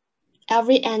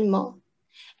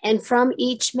 And from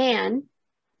each man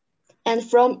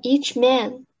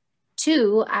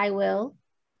 2 I will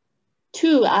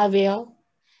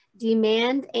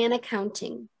demand an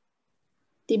accounting.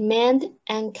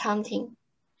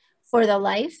 For the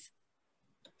life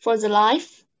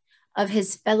of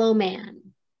his fellow man.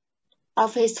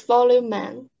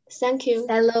 Thank you.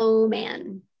 Fellow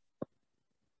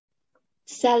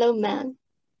man.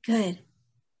 Good.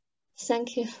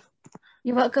 Thank you.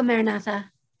 You're welcome,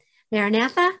 Maranatha.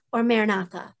 Maranatha or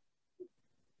Maranatha?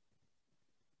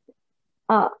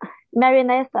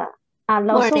 Maranatha.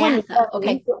 Maranatha.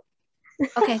 Okay.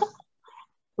 Okay.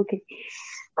 Okay.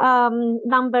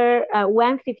 Number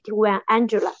 151,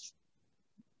 Angela.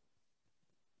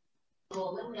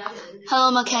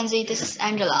 Hello, Mackenzie. This is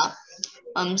Angela.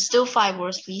 Still 5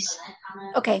 words, please.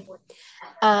 Okay.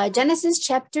 Genesis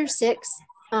chapter 6,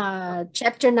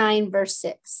 chapter 9, verse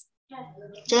 6.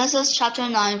 Genesis chapter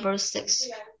 9, verse 6.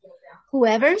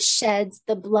 Whoever sheds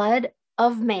the blood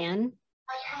of man,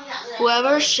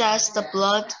 Whoever sheds the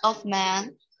blood of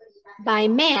man, by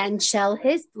man shall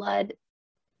his blood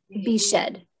be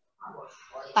shed.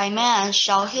 by man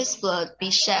shall his blood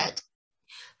be shed.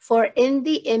 For in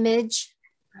the image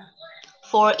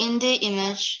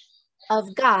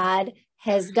of God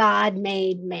has God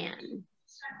made man.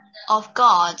 Of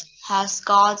God has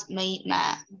God made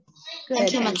man. Good,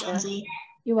 Thank you, Angela. Mackenzie.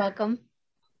 You're welcome.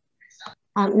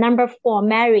 Number 4,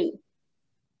 Mary.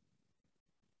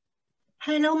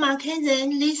 Hello,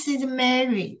 Mackenzie. This is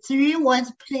Mary. 3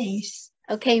 words, please.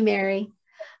 Okay, Mary.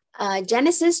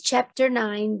 Genesis chapter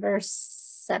 9, verse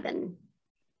 7.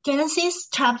 Genesis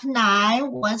chapter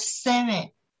 9, verse 7.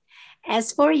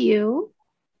 As for you,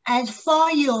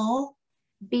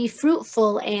 be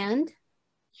fruitful and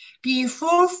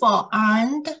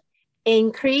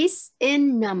increase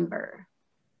in number.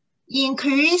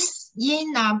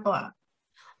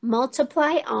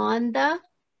 Multiply on the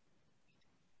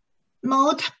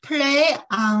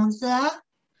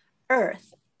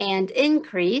earth and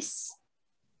increase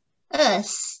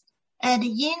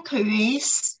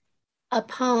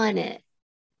upon it.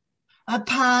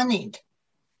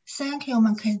 Thank you,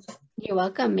 Mackenzie. You're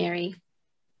welcome, Mary.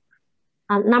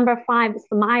 Number 5,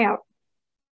 Smile.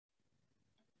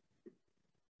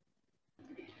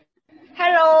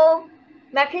 Hello,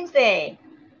 Mackenzie.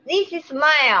 This is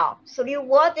Smile. 3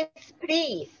 words,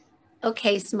 please.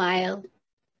 Okay, Smile.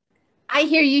 I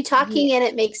hear you talking and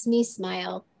it makes me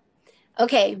smile.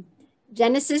 Okay,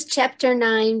 Genesis chapter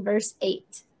 9, verse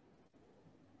 8.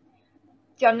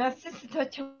 Genesis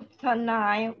chapter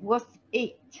 9, verse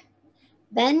 8.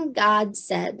 Then God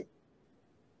said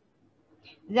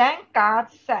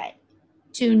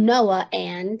to Noah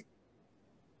and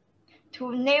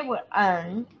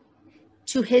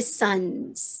to his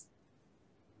sons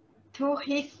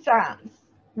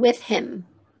with him.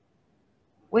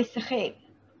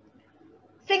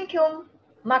 Thank you,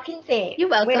 Mackenzie. You're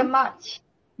welcome. Very much.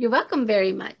 You're welcome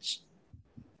very much.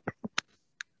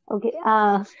 Okay,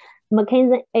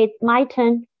 Mackenzie, it's my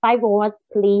turn. 5 words,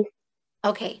 please.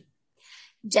 Okay.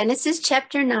 Genesis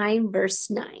chapter 9,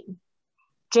 verse 9.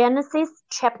 Genesis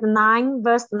chapter 9,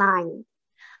 verse 9.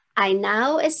 I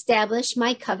now establish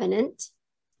my covenant.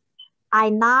 I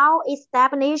now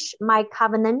establish my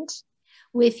covenant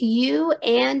with you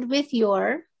and with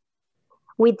your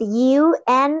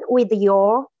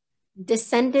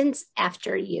descendants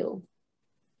after you.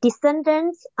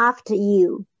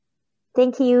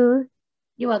 Thank you.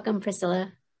 You're welcome,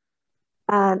 Priscilla.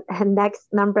 Next,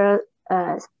 number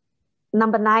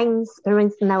 9,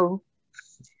 Spring Snow.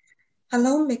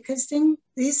 Hello, Mackenzie.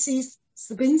 This is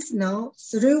Spring Snow.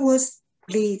 3 words,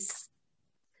 please.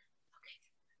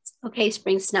 Okay,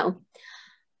 Spring Snow.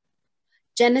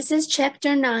 Genesis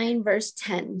chapter 9, verse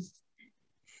 10.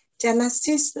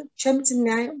 Genesis chapter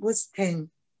 9, verse 10.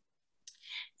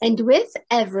 And with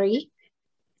every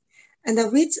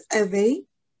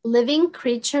living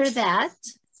creature that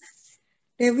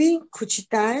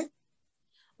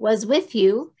was with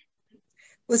you,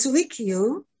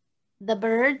 the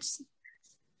birds,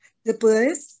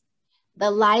 the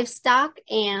livestock,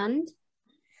 and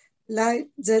the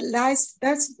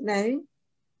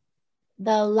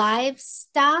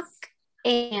livestock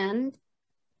and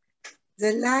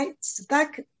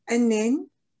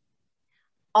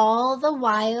all the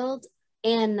wild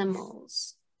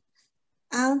animals.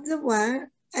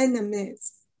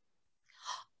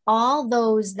 All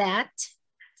those that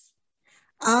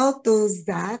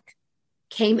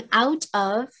came out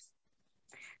of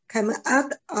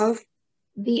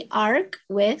the ark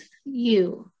with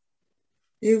you.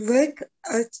 The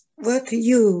ark with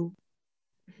you.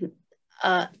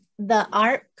 The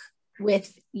ark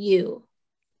with you.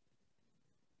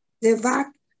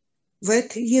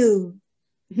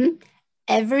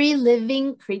 Every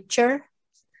living creature.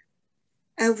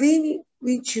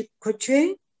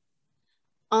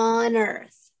 On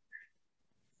earth.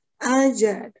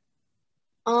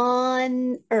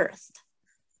 On earth.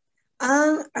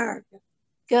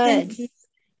 Good.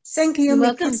 Thank you. You're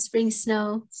welcome, Spring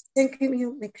Snow. Thank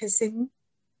you, Mackenzie.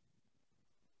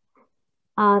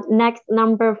 Next,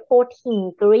 number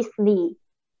 14, Grace Lee.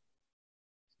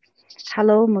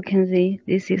 Hello, Mackenzie.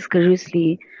 This is Grace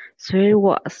Lee. 3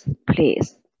 words,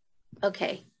 please.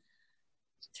 Okay.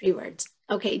 3 words.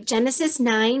 Okay, Genesis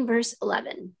 9, verse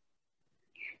 11.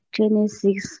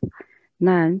 Genesis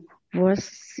 9,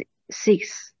 verse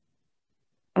 6.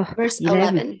 Oh, Verse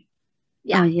 11.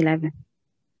 Yeah. 11.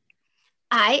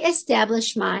 I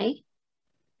establish my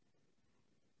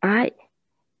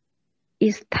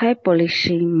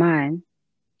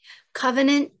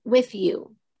covenant with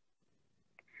you.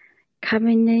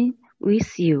 Covenant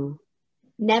with you.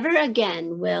 Never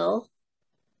again will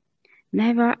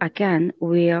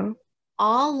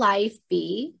all life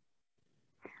be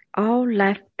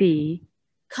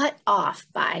cut off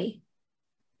by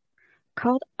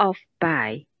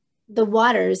the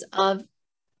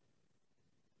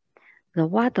the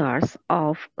waters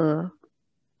of a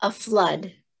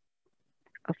flood.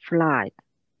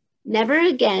 Never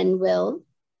again will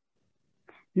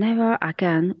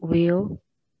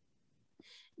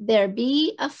there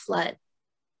be a flood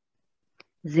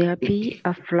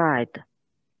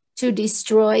to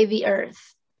destroy the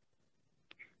earth.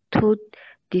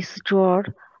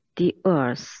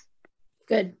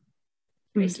 Good.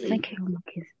 Thank you,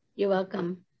 Mackenzie. You're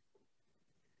welcome.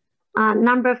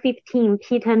 Number 15,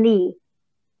 Peter Lee.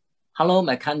 Hello,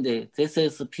 Mackenzie. This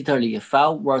is Peter Lee.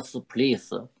 5 words,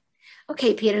 please.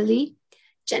 Okay, Peter Lee.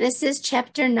 Genesis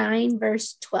chapter 9,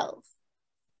 verse 12.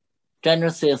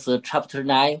 Genesis chapter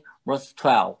 9, verse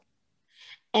 12.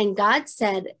 And God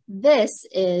said, this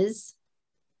is.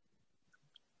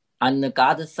 And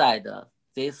God said,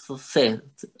 this is.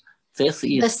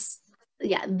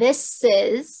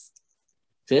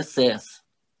 This is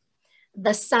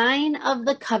the sign of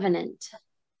the covenant.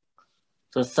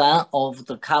 The sign of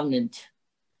the covenant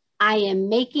I am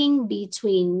making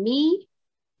between me.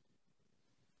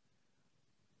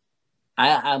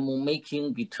 I am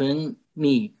making between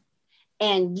me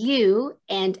and you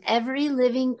and every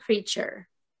living creature.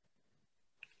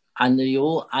 And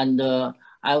you and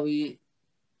every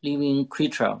living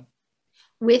creature.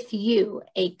 With you,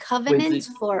 a covenant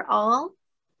for all.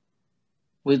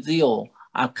 With you,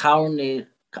 a covenant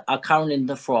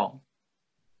for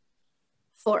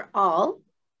all.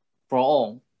 For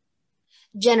all.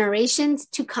 Generations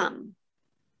to come.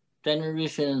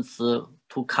 Generations to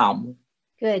come.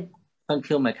 Good. Thank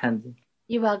you, Mackenzie.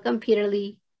 You're welcome, Peter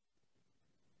Lee.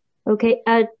 Okay,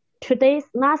 today's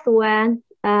last one,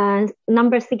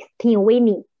 number 16,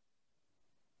 Winnie.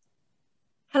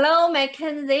 Hello,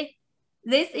 Mackenzie.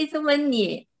 This is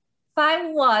Winnie.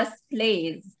 5 words,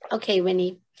 please. Okay,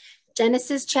 Winnie.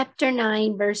 Genesis chapter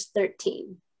 9, verse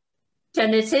 13.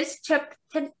 Genesis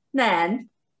chapter 9,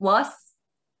 verse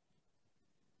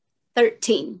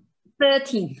 13.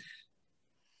 13.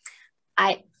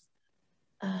 5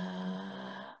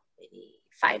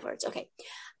 words, okay.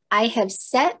 I have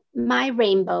set my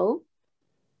rainbow.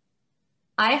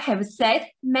 I have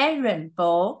set my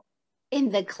rainbow.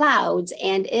 In the clouds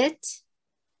and it.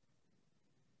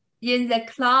 In the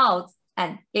clouds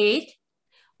and it.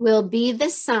 Will be the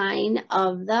sign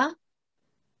of the.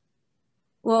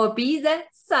 Will be the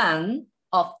sign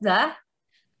of the.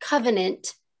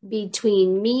 Covenant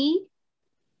between me.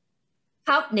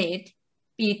 Covenant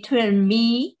between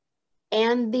me.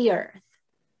 And the earth.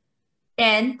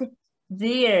 And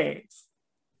the earth.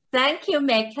 Thank you,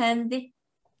 Mackenzie.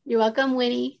 You're welcome,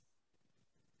 Winnie.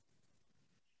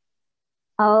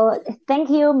 Oh, thank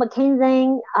you,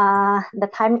 Mackenzie. The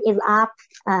time is up.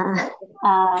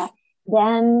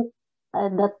 Then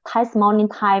the testimony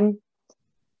time.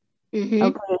 Mm-hmm.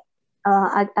 Okay.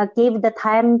 I give the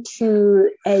time to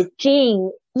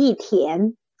Jane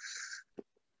Yitian.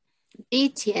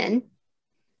 Yitian.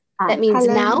 That means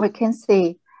hello, now.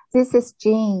 Mackenzie. This is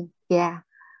Jean. Yeah.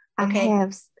 Okay.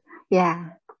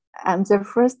 I'm the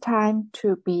first time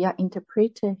to be your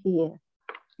interpreter here.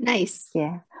 Nice.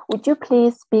 Yeah. Would you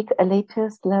please speak a little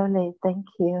slowly? Thank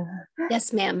you.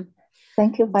 Yes, ma'am.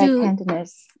 Thank you for your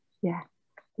kindness. Yeah.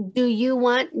 Do you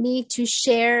want me to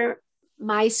share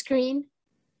my screen?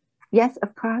 Yes,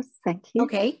 of course. Thank you.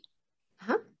 Okay.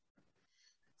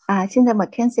 现在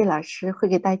Mackenzie 老师会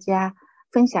给大家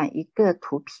分享一个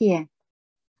图片。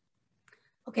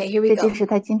Okay, here we go. 这就是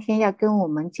他今天要跟我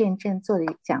们见证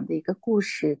讲的一个故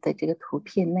事的这个图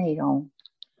片内容。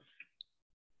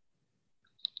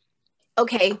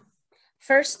Okay,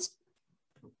 first,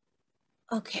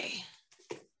 okay.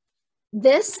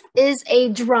 This is a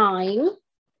drawing.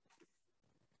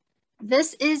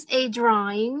 This is a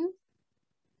drawing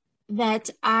that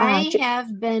I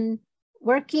have been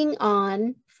working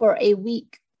on for a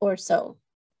week or so.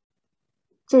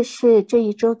 这是这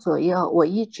一周左右我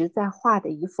一直在画的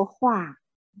一幅画。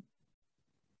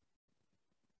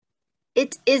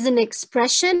It is an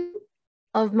expression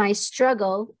of my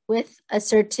struggle with a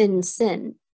certain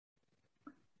sin.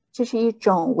 这是一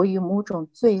种我与某种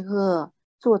罪恶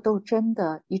做斗争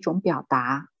的一种表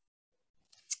达。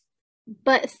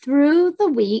But through the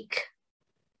week,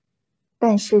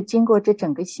 但是经过这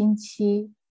整个星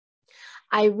期，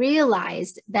 I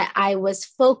realized that I was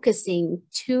focusing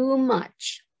too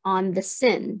much on the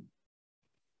sin.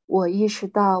 我意识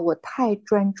到我太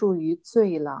专注于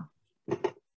罪了。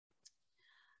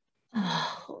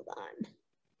Hold on.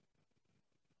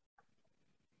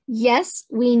 Yes,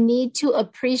 we need to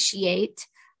appreciate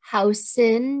how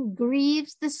sin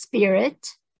grieves the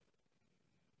spirit.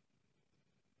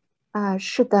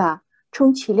 是的，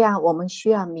充其量我们需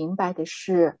要明白的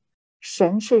是，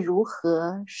神是如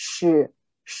何使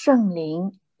圣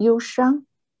灵忧伤。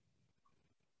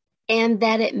And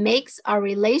that it makes our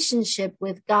relationship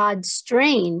with God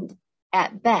strained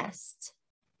at best.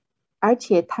 而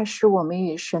且它使我们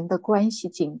与神的关系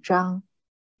紧张。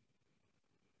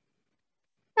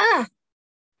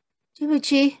对不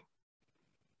起。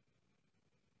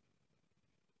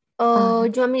Oh,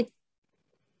 do you want me?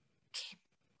 Okay,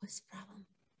 what's the problem?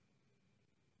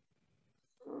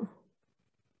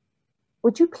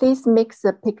 Would you please make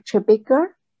the picture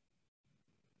bigger?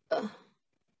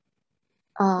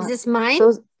 Is this mine?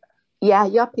 So, yeah,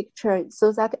 your picture,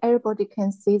 so that everybody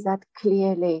can see that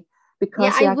clearly.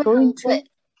 Because yeah, you are going to.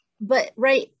 But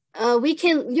right,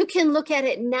 you can look at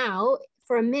it now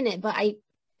for a minute, but I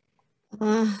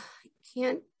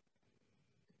can't.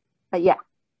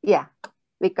 Yeah,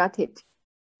 we got it.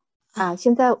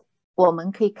 现在我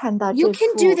们可以看到 You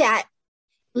can do that.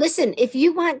 Listen, if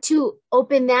you want to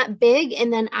open that big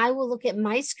and then I will look at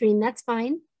my screen, that's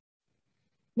fine.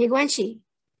 没关系。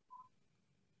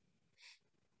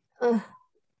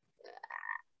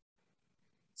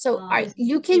So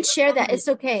you can share that. It's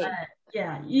okay.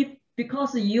 Yeah,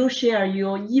 because you share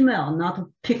your email, not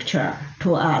picture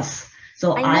to us.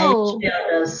 So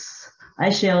I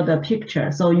share the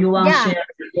picture. So you want to share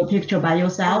your picture by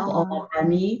yourself or by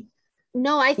me?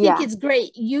 No, I think it's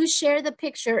great. You share the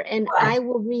picture and I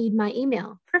will read my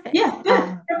email. Perfect. Yeah,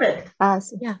 good. Perfect.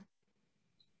 Yeah.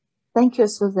 Thank you,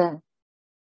 Susan.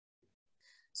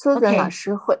 Susan 老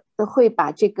师会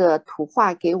把这个图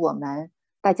画给我们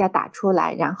大家打出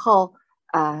来，然后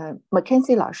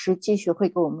Mackenzie 老师继续会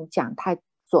给我们讲他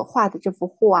所画的这幅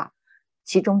画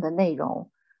其中的内容。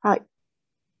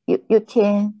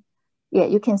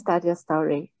You can start your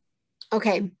story.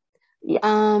 Okay.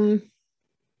 Yeah.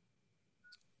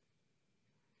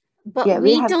 But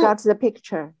we have got the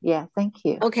picture. Yeah, thank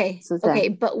you. Okay. Susan. Okay,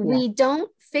 but we don't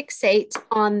fixate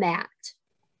on that.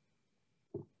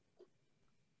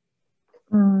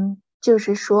 就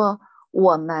是说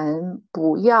我们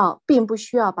并不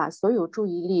需要把所有注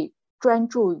意力专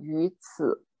注于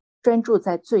此，专注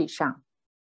在罪上。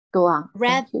Go on.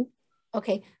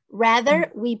 Okay.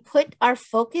 Rather, we put our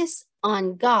focus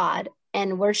on God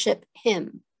and worship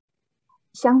Him.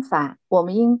 相反，我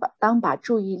们应当把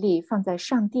注意力放在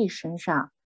上帝身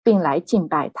上，并来敬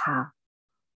拜他。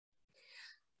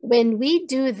When we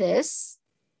do this,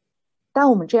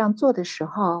 当我们这样做的时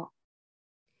候，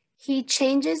 He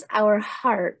changes our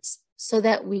hearts so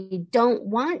that we don't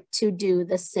want to do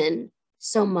the sin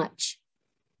so much.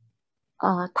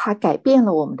 他改变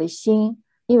了我们的心，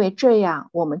因为这样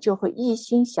我们就会一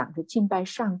心想着敬拜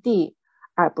上帝，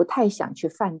而不太想去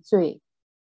犯罪。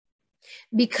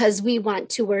Because we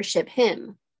want to worship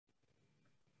Him.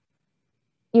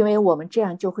 因为我们这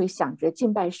样就会想着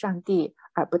敬拜上帝，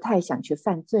而不太想去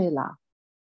犯罪了。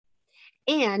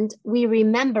And we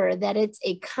remember that it's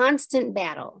a constant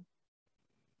battle.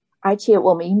 而且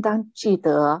我们应当记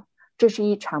得，这是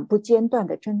一场不间断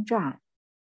的征战。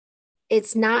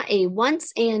It's not a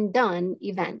once and done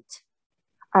event.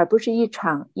 而不是一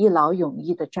场一劳永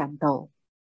逸的战斗。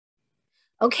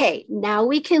Okay, now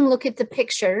we can look at the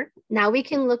picture.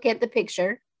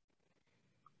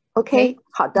 Okay,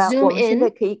 好的， Zoom 我们现在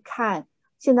in. 可以看，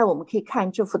现在我们可以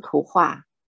看这幅图画。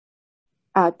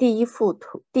第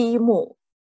一幕。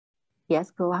Yes,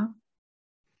 go on.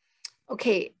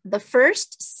 Okay, the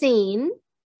first scene,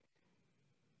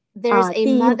 there's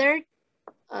a mother.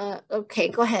 Okay,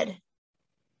 go ahead.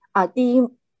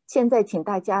 现在请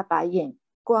大家把眼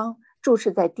光注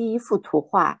视在第一幅图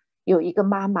画，有一个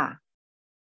妈妈。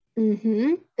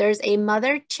There's a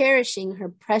mother cherishing her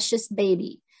precious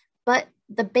baby, but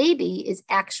the baby is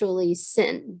actually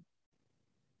sin.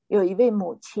 有一位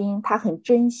母亲，她很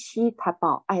珍惜她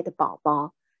宝爱的宝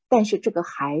宝，但是这个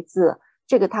孩子，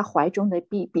这个她怀中的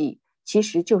BB 其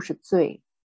实就是罪。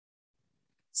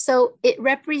So it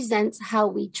represents how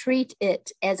we treat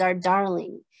it as our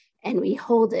darling, and we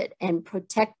hold it and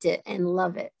protect it and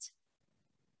love it.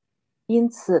 因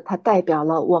此，它代表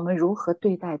了我们如何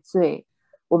对待罪，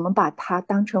我们把他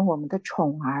当成我们的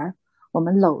宠儿，我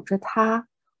们搂着他，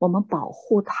我们保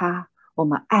护他，我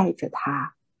们爱着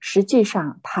他，实际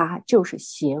上他就是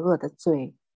邪恶的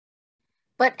罪。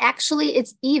But actually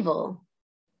it's evil.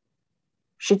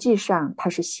 实际上它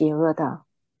是邪恶的。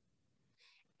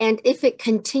And if it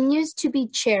continues to be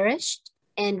cherished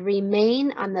and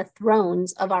remain on the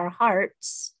thrones of our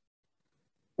hearts,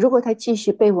 如果它继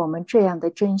续被我们这样的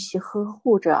珍惜呵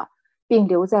护着，并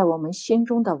留在我们心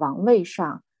中的王位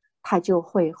上，它就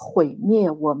会毁灭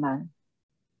我们。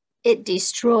It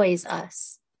destroys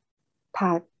us.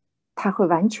 它会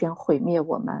完全毁灭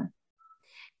我们。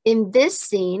In this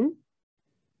scene,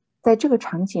 在这个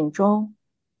场景中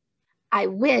I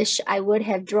wish I would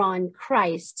have drawn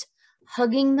Christ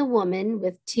hugging the woman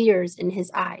with tears in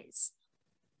his eyes.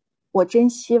 我真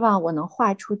希望我能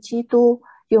画出基督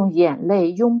用眼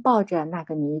泪拥抱着那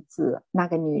个女子，那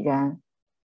个女人。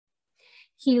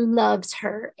He loves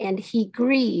her and he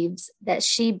grieves that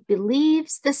she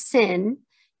believes the sin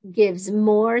gives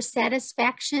more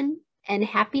satisfaction and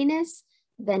happiness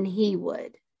than he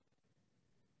would.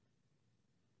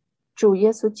 主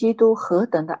耶稣基督何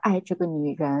等的爱这个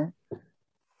女人，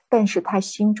但是他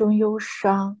心中忧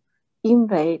伤，因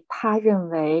为他认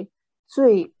为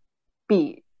罪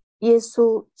比耶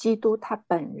稣基督他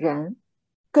本人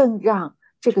更让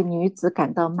这个女子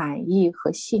感到满意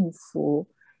和幸福。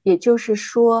也就是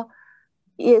说，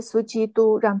耶稣基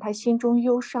督让他心中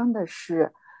忧伤的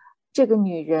是，这个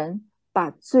女人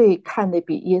把罪看得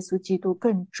比耶稣基督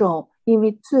更重，因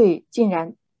为罪竟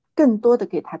然更多的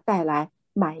给他带来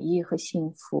满意和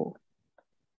幸福。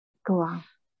Go on.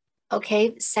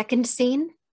 Okay, second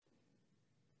scene.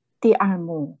 第二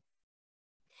幕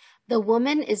The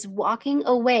woman is walking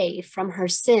away from her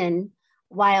sin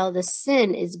while the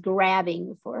sin is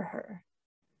grabbing for her.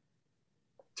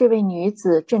 这位女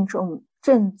子正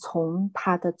从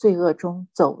她的罪恶中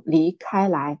离开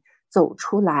来，走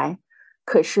出来，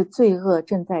可是罪恶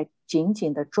正在紧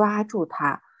紧地抓住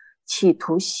她，企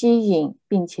图吸引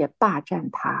并且霸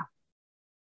占她。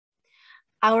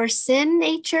Our sin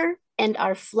nature and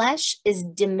our flesh is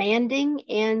demanding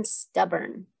and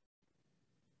stubborn.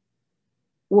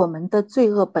 我们的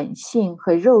罪恶本性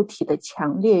和肉体的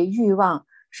强烈欲望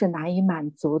是难以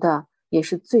满足的，也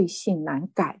是罪性难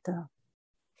改的。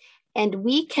And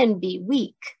we can be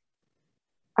weak.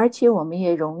 而且我们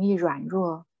也容易软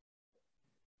弱。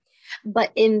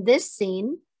But in this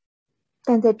scene,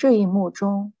 但在这一幕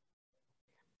中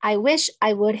I wish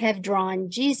I would have drawn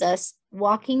Jesus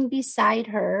walking beside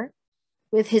her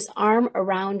with his arm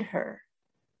around her.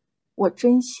 我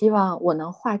真希望我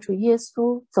能画出耶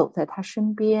稣走在她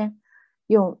身边，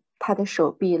用他的手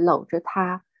臂搂着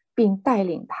她，并带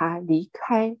领她离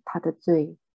开她的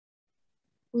罪。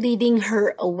Leading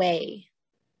her away.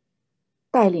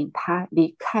 带领她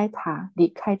离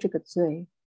开这个罪。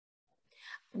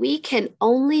We can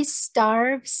only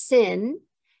starve sin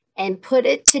and put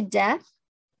it to death.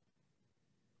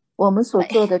 我们所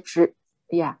做的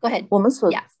Go ahead.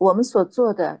 我们所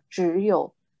做的只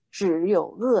有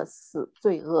饿死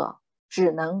罪恶，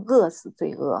只能饿死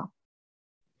罪恶。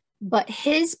But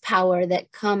his power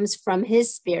that comes from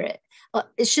his spirit,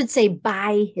 it should say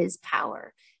by his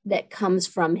power that comes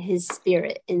from his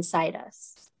spirit inside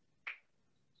us.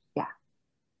 Yeah.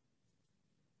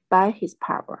 By his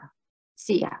power.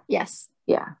 See, yes.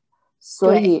 Yeah.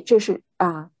 所以这是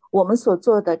我们所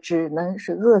做的只能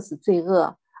是饿死罪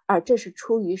恶，而这是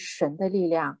出于神的力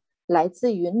量，来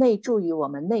自于内住于我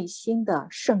们内心的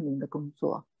圣灵的工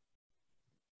作。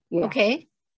Yeah. Okay.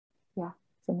 Yeah.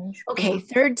 Okay,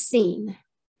 third scene.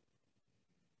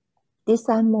 第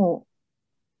三幕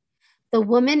The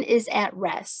woman is at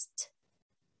rest.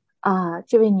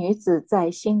 这位女子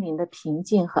在心灵的平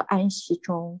静和安息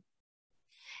中。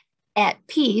At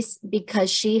peace because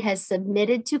she has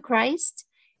submitted to Christ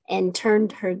and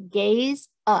turned her gaze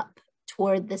up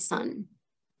toward the sun.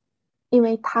 因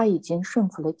为她已经顺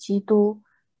服了基督，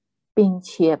并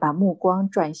且把目光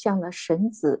转向了神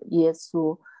子耶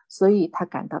稣，所以她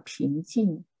感到平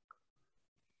静。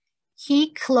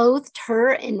He clothed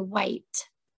her in white.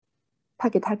 他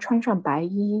给她穿上白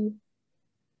衣。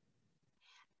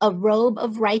A robe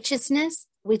of righteousness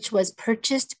which was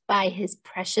purchased by his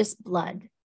precious blood.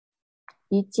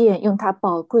 一件用他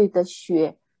宝贵的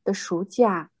血的赎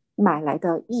价买来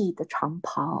的义的长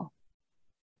袍。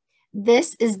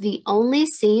This is the only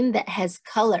scene that has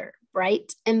color, bright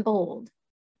and bold.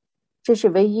 这是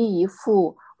唯一一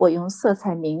幅我用色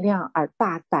彩明亮而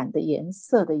大胆的颜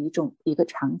色的一个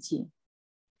场景。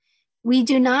We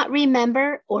do not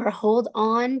remember or hold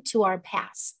on to our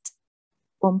past.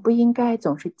 我们不应该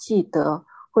总是记得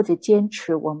或者坚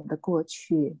持我们的过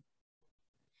去。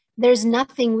There's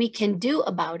nothing we can do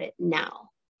about it now.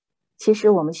 其实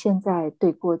我们现在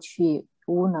对过去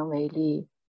无能为力。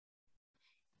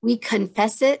We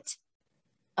confess it,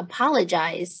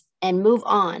 apologize, and move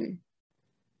on.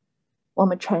 我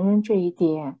们承认这一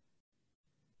点。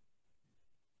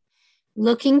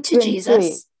Looking to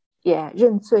Jesus. 也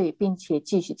认罪，并且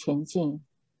继续前进。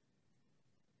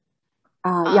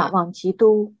仰望基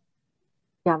督，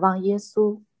仰望耶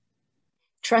稣。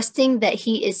Trusting that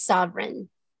He is sovereign.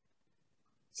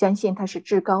 相信他是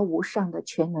至高无上的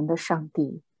全能的上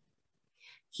帝。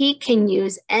He can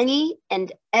use any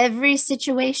and every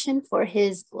situation for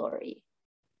His glory.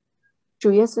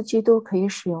 主耶稣基督可以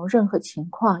使用任何情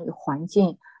况与环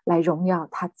境来荣耀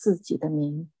他自己的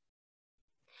名。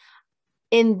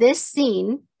In this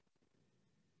scene,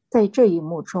 在这一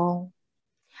幕中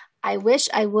I wish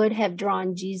I would have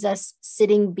drawn Jesus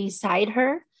sitting beside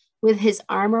her with his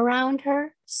arm around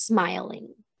her,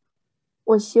 smiling.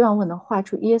 我希望我能画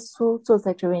出耶稣坐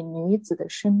在这位女子的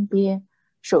身边，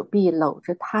手臂搂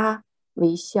着她，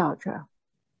微笑着。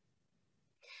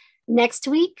Next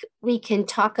week, we can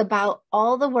talk about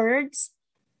all the words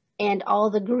and all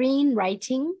the green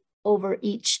writing over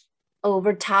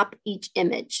top each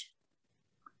image.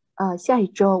 下一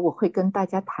周我会跟大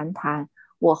家谈谈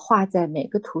我画在每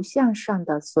个图像上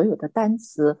的所有的单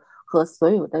词和所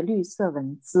有的绿色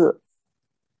文字。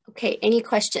Okay, any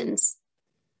questions?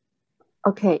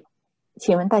 OK，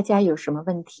 请问大家有什么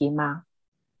问题吗？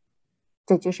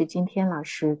这就是今天老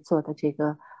师做的这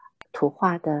个图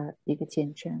画的一个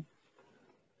见证。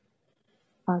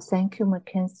Thank you,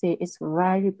 Mackenzie. It's a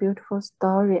very beautiful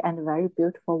story and very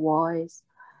beautiful voice.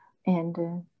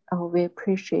 And we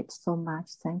appreciate so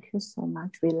much. Thank you so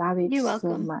much. We love it You're so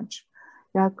welcome. much.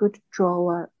 You are a good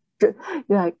drawer.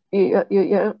 You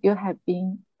have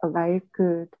been very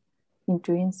good in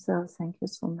doing so. Thank you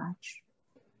so much.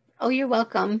 Oh, you're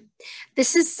welcome.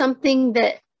 This is something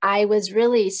that I was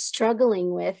really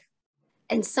struggling with.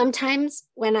 And sometimes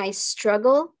when I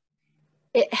struggle,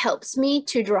 it helps me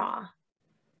to draw.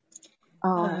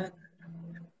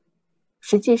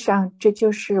 实际上这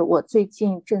就是我最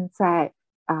近正在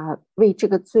为这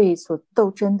个罪所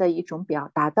斗争的一种表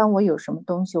达。当我有什么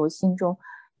东西我心中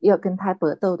要跟他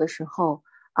搏斗的时候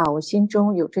我心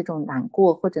中有这种难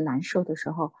过或者难受的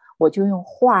时候，我就用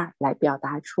画来表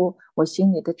达出我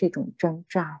心里的这种挣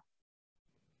扎。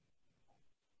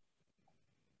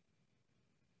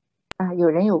有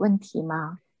人有问题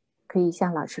吗？可以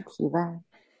向老师提问。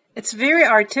 It's very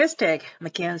artistic,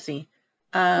 Mackenzie.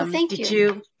 Thank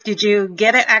you. Did you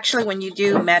get it actually when you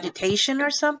do meditation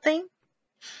or something?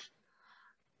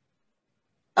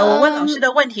 我问老师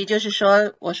的问题就是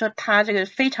说，我说他这个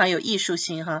非常有艺术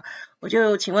性哈，我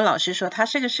就请问老师说，他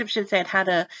这个是不是在他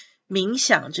的冥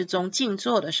想之中静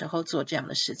坐的时候做这样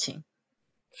的事情？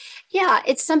 Yeah,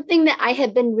 it's something that I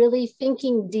have been really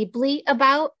thinking deeply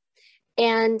about.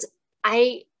 And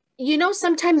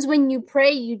sometimes when you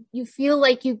pray, you feel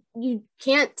like you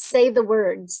can't say the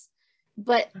words.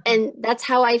 And that's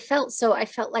how I felt. So I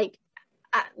felt like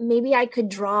maybe I could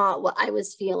draw what I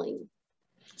was feeling.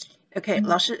 OK，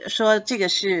 老师说这个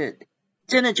是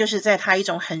真的就是在他一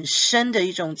种很深的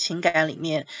一种情感里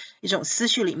面，一种思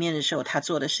绪里面的时候他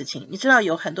做的事情。你知道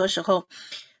有很多时候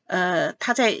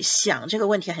他在想这个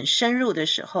问题很深入的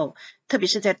时候，特别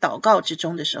是在祷告之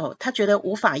中的时候，他觉得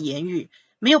无法言语，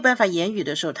没有办法言语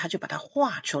的时候，他就把它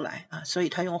画出来所以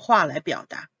他用画来表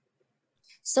达。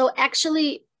 So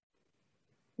actually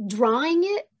drawing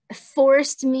it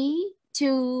forced me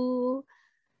to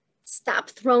stop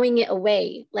throwing it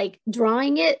away. Like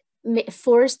drawing it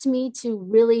forced me to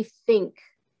really think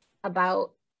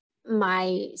about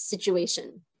my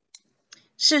situation.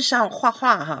 事实上画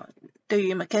画对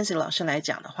于 Mackenzie 老师来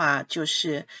讲的话，就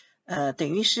是等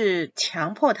于是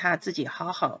强迫他自己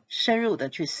好好深入的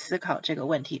去思考这个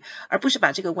问题，而不是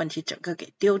把这个问题整个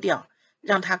给丢掉，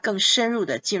让他更深入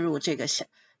的进入这个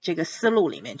思路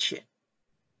里面去。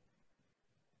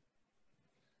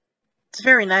 It's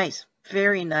very nice,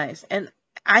 very nice. And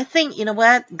I think, you know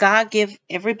what, God give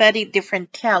everybody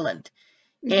different talent.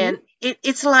 And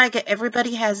it's like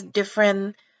everybody has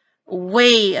different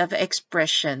way of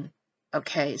expression.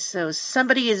 Okay, so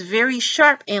somebody is very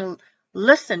sharp in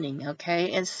listening,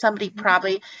 okay, and somebody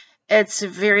probably it's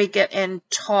very good in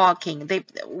talking.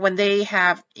 When they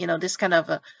have, this kind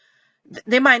of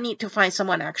they might need to find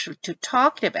someone actually to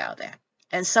talk about that.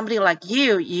 And somebody like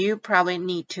you probably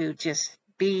need to just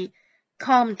be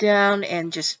calm down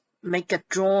and just make a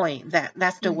drawing.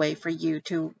 That's the way for you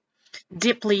to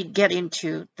deeply get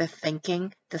into the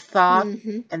thinking, the thought,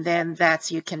 and then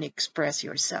that's you can express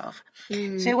yourself.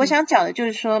 所以我想讲的就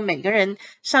是说，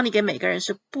上帝给每个人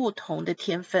是不同的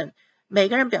天分，每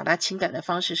个人表达情感的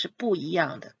方式是不一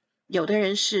样的。有的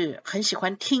人是很喜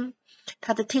欢听，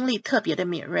他的听力特别的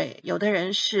敏锐；有的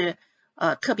人是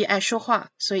特别爱说话，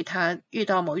所以他遇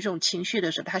到某一种情绪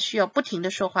的时候，他需要不停的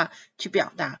说话去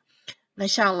表达。那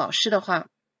像老师的话，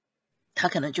他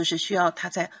可能就是需要他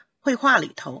在绘画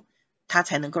里头，他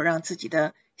才能够让自己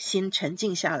的心沉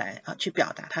静下来啊，去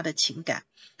表达他的情感，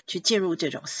去进入这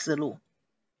种思路。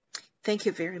Thank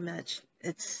you very much.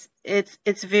 It's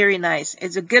very nice.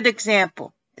 It's a good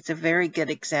example. It's a very good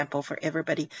example for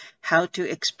everybody how to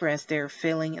express their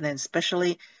feeling, and then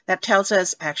especially that tells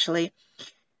us actually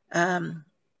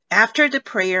after the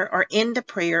prayer or in the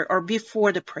prayer or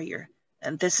before the prayer.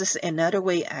 And this is another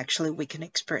way actually we can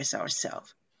express ourselves.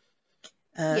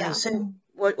 So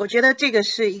我觉得这个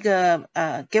是一个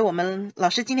给我们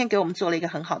老师今天给我们做了一个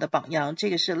很好的榜样。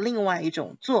这个是另外一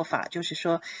种做法，就是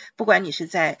说不管你是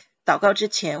在祷告之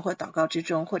前或祷告之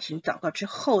中，或者你祷告之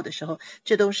后的时候，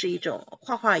这都是一种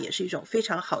画画，也是一种非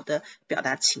常好的表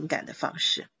达情感的方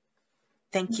式。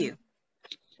Thank you.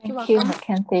 Thank you,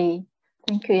 Mackenzie.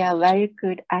 Thank you. You are a very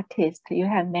good artist. You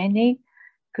have many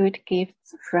good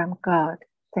gifts from God.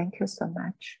 Thank you so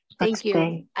much. Thank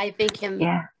you. I thank him.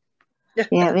 Yeah.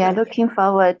 Yeah, we are looking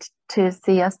forward to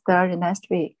see your story next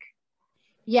week.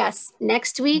 Yes,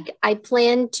 next week I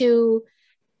plan to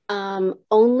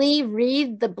only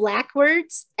read the black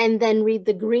words and then read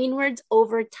the green words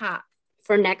over top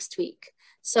for next week.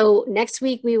 So next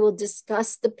week we will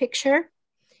discuss the picture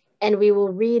and we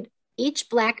will read each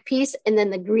black piece and then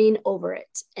the green over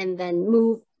it and then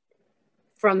move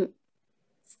from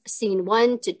scene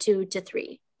 1 to 2 to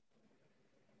 3.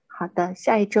 好的，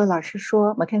下一周老师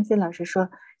说 ，Mackenzie 老师说，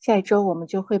下一周我们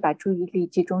就会把注意力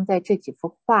集中在这几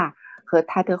幅画和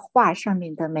他的画上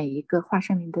面的每一个画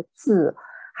上面的字，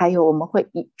还有我们会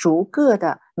逐个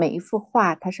的每一幅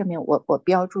画它上面我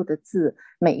标注的字，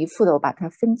每一幅的我把它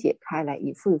分解开来，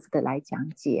一幅一幅的来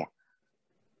讲解。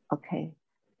OK，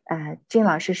 金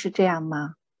老师是这样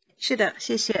吗？是的，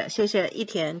谢谢一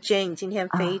田 Jane 今天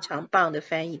非常棒的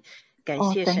翻译，感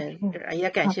谢神，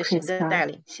也感谢神的带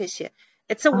领，谢谢。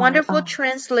It's a wonderful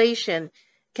translation.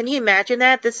 Can you imagine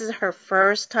that? This is her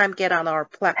first time get on our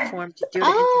platform to do the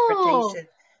interpretation.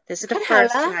 This is the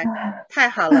first time. 太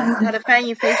好了，她的翻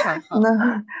译非常好。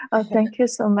No, thank you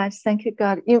so much. Thank you,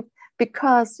 God.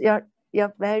 Because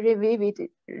your very vivid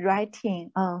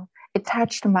writing. It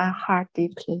touched my heart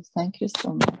deeply. Thank you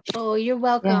so much. Oh, you're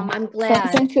welcome. Yeah. I'm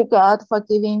glad. Thank you, God, for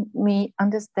giving me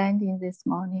understanding this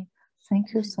morning.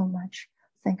 Thank you so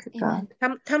much.Thank you, God.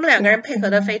 他们两个人配合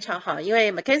的非常好，因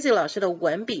为 Mackenzie 老师的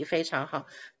文笔非常好，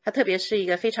他特别是一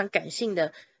个非常感性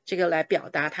的这个来表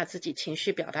达他自己情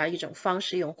绪表达的一种方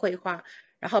式，用绘画，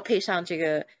然后配上这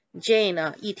个 Jane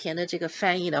呢一田的这个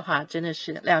翻译的话，真的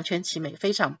是两全其美，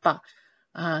非常棒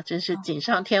啊！真是锦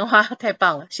上添花，太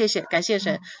棒了！谢谢，感谢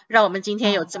神，让我们今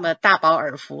天有这么大饱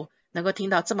耳福，能够听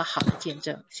到这么好的见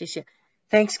证，谢谢。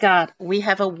Thanks God, we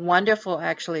have a wonderful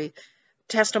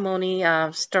actually.Testimony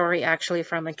story actually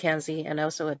from Mackenzie, and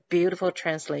also a beautiful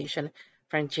translation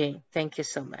from Jane. Thank you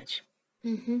so much.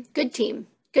 Good team.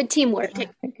 Good teamwork.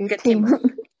 Good teamwork.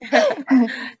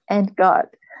 And God.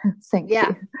 Thank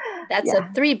you. That's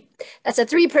a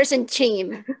three-person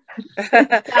team.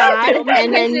 God,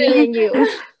 and then me and you.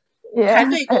 团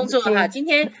队工作哈，今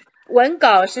天文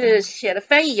稿是写的，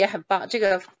翻译也很棒，这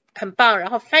个很棒，然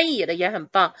后翻译也很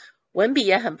棒，文笔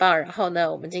也很棒，然后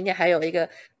呢，我们今天还有一个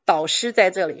导师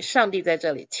在这里，上帝在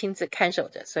这里亲自看守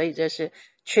着，所以这是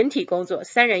群体工作，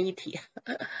三人一体。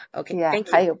OK，Thank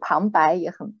you。还有旁白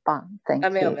也很棒 ，Thank you。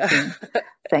没有。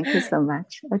Thank you so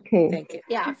much. OK。Thank you.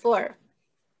 Yeah, 4.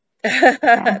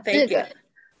 Thank you.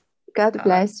 God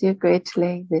bless you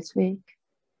greatly this week.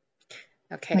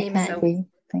 Okay. Amen.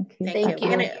 Thank you. Thank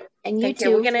you. And you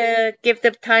too. We're gonna give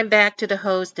the time back to the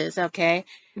hostess. Okay.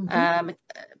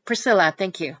 Priscilla,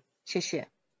 thank you. 谢谢。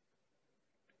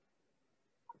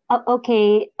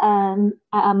Okay,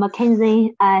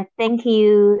 Mackenzie, thank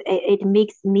you. It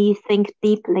makes me think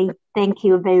deeply. Thank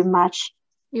you very much.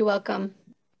 You're welcome.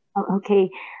 Okay.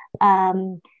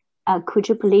 Could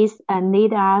you please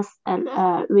lead us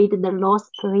read the Lord's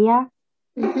Prayer?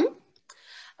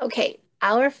 Okay.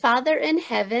 Our Father in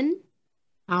heaven.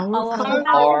 Our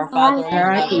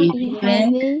Father in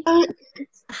heaven.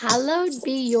 Hallowed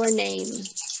be your name.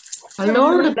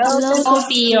 Hallowed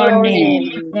be your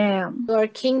name. Your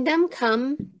kingdom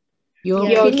come.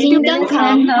 Your kingdom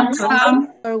come.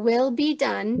 Your will be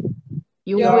done.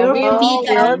 Your will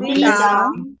be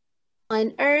done.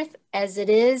 On earth as it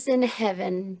is in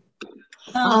heaven.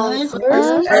 On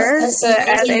earth as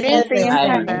it is in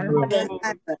heaven.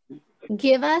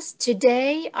 Give us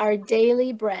today our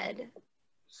daily bread.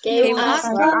 Give us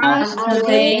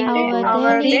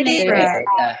our daily bread.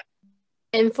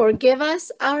 And forgive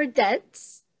us our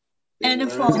debts.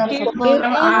 And forgive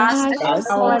us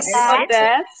our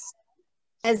debts.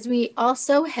 As we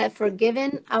also have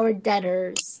forgiven our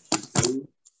debtors.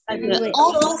 And we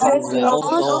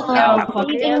also have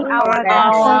forgiven our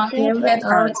debtors.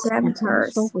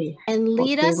 And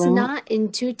lead us not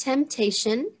into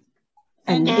temptation.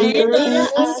 And lead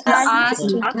us not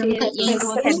into temptation.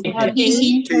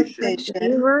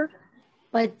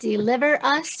 But deliver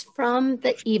us from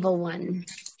the evil one.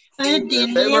 But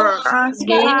deliver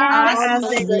us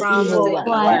from the evil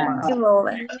one.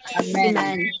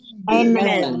 Amen.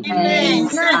 Amen. Amen.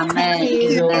 Thank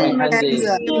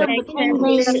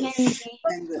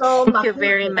you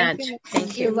very much.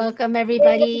 Thank you. You're welcome,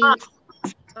 everybody.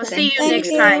 I'll see you next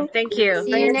time. Thank you.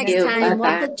 See you next time.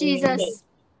 Walk with Jesus.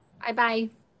 Bye-bye.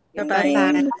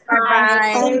 Bye-bye.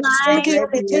 Bye-bye. Thank you,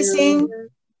 Mackenzie.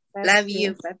 Love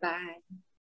you. Bye-bye.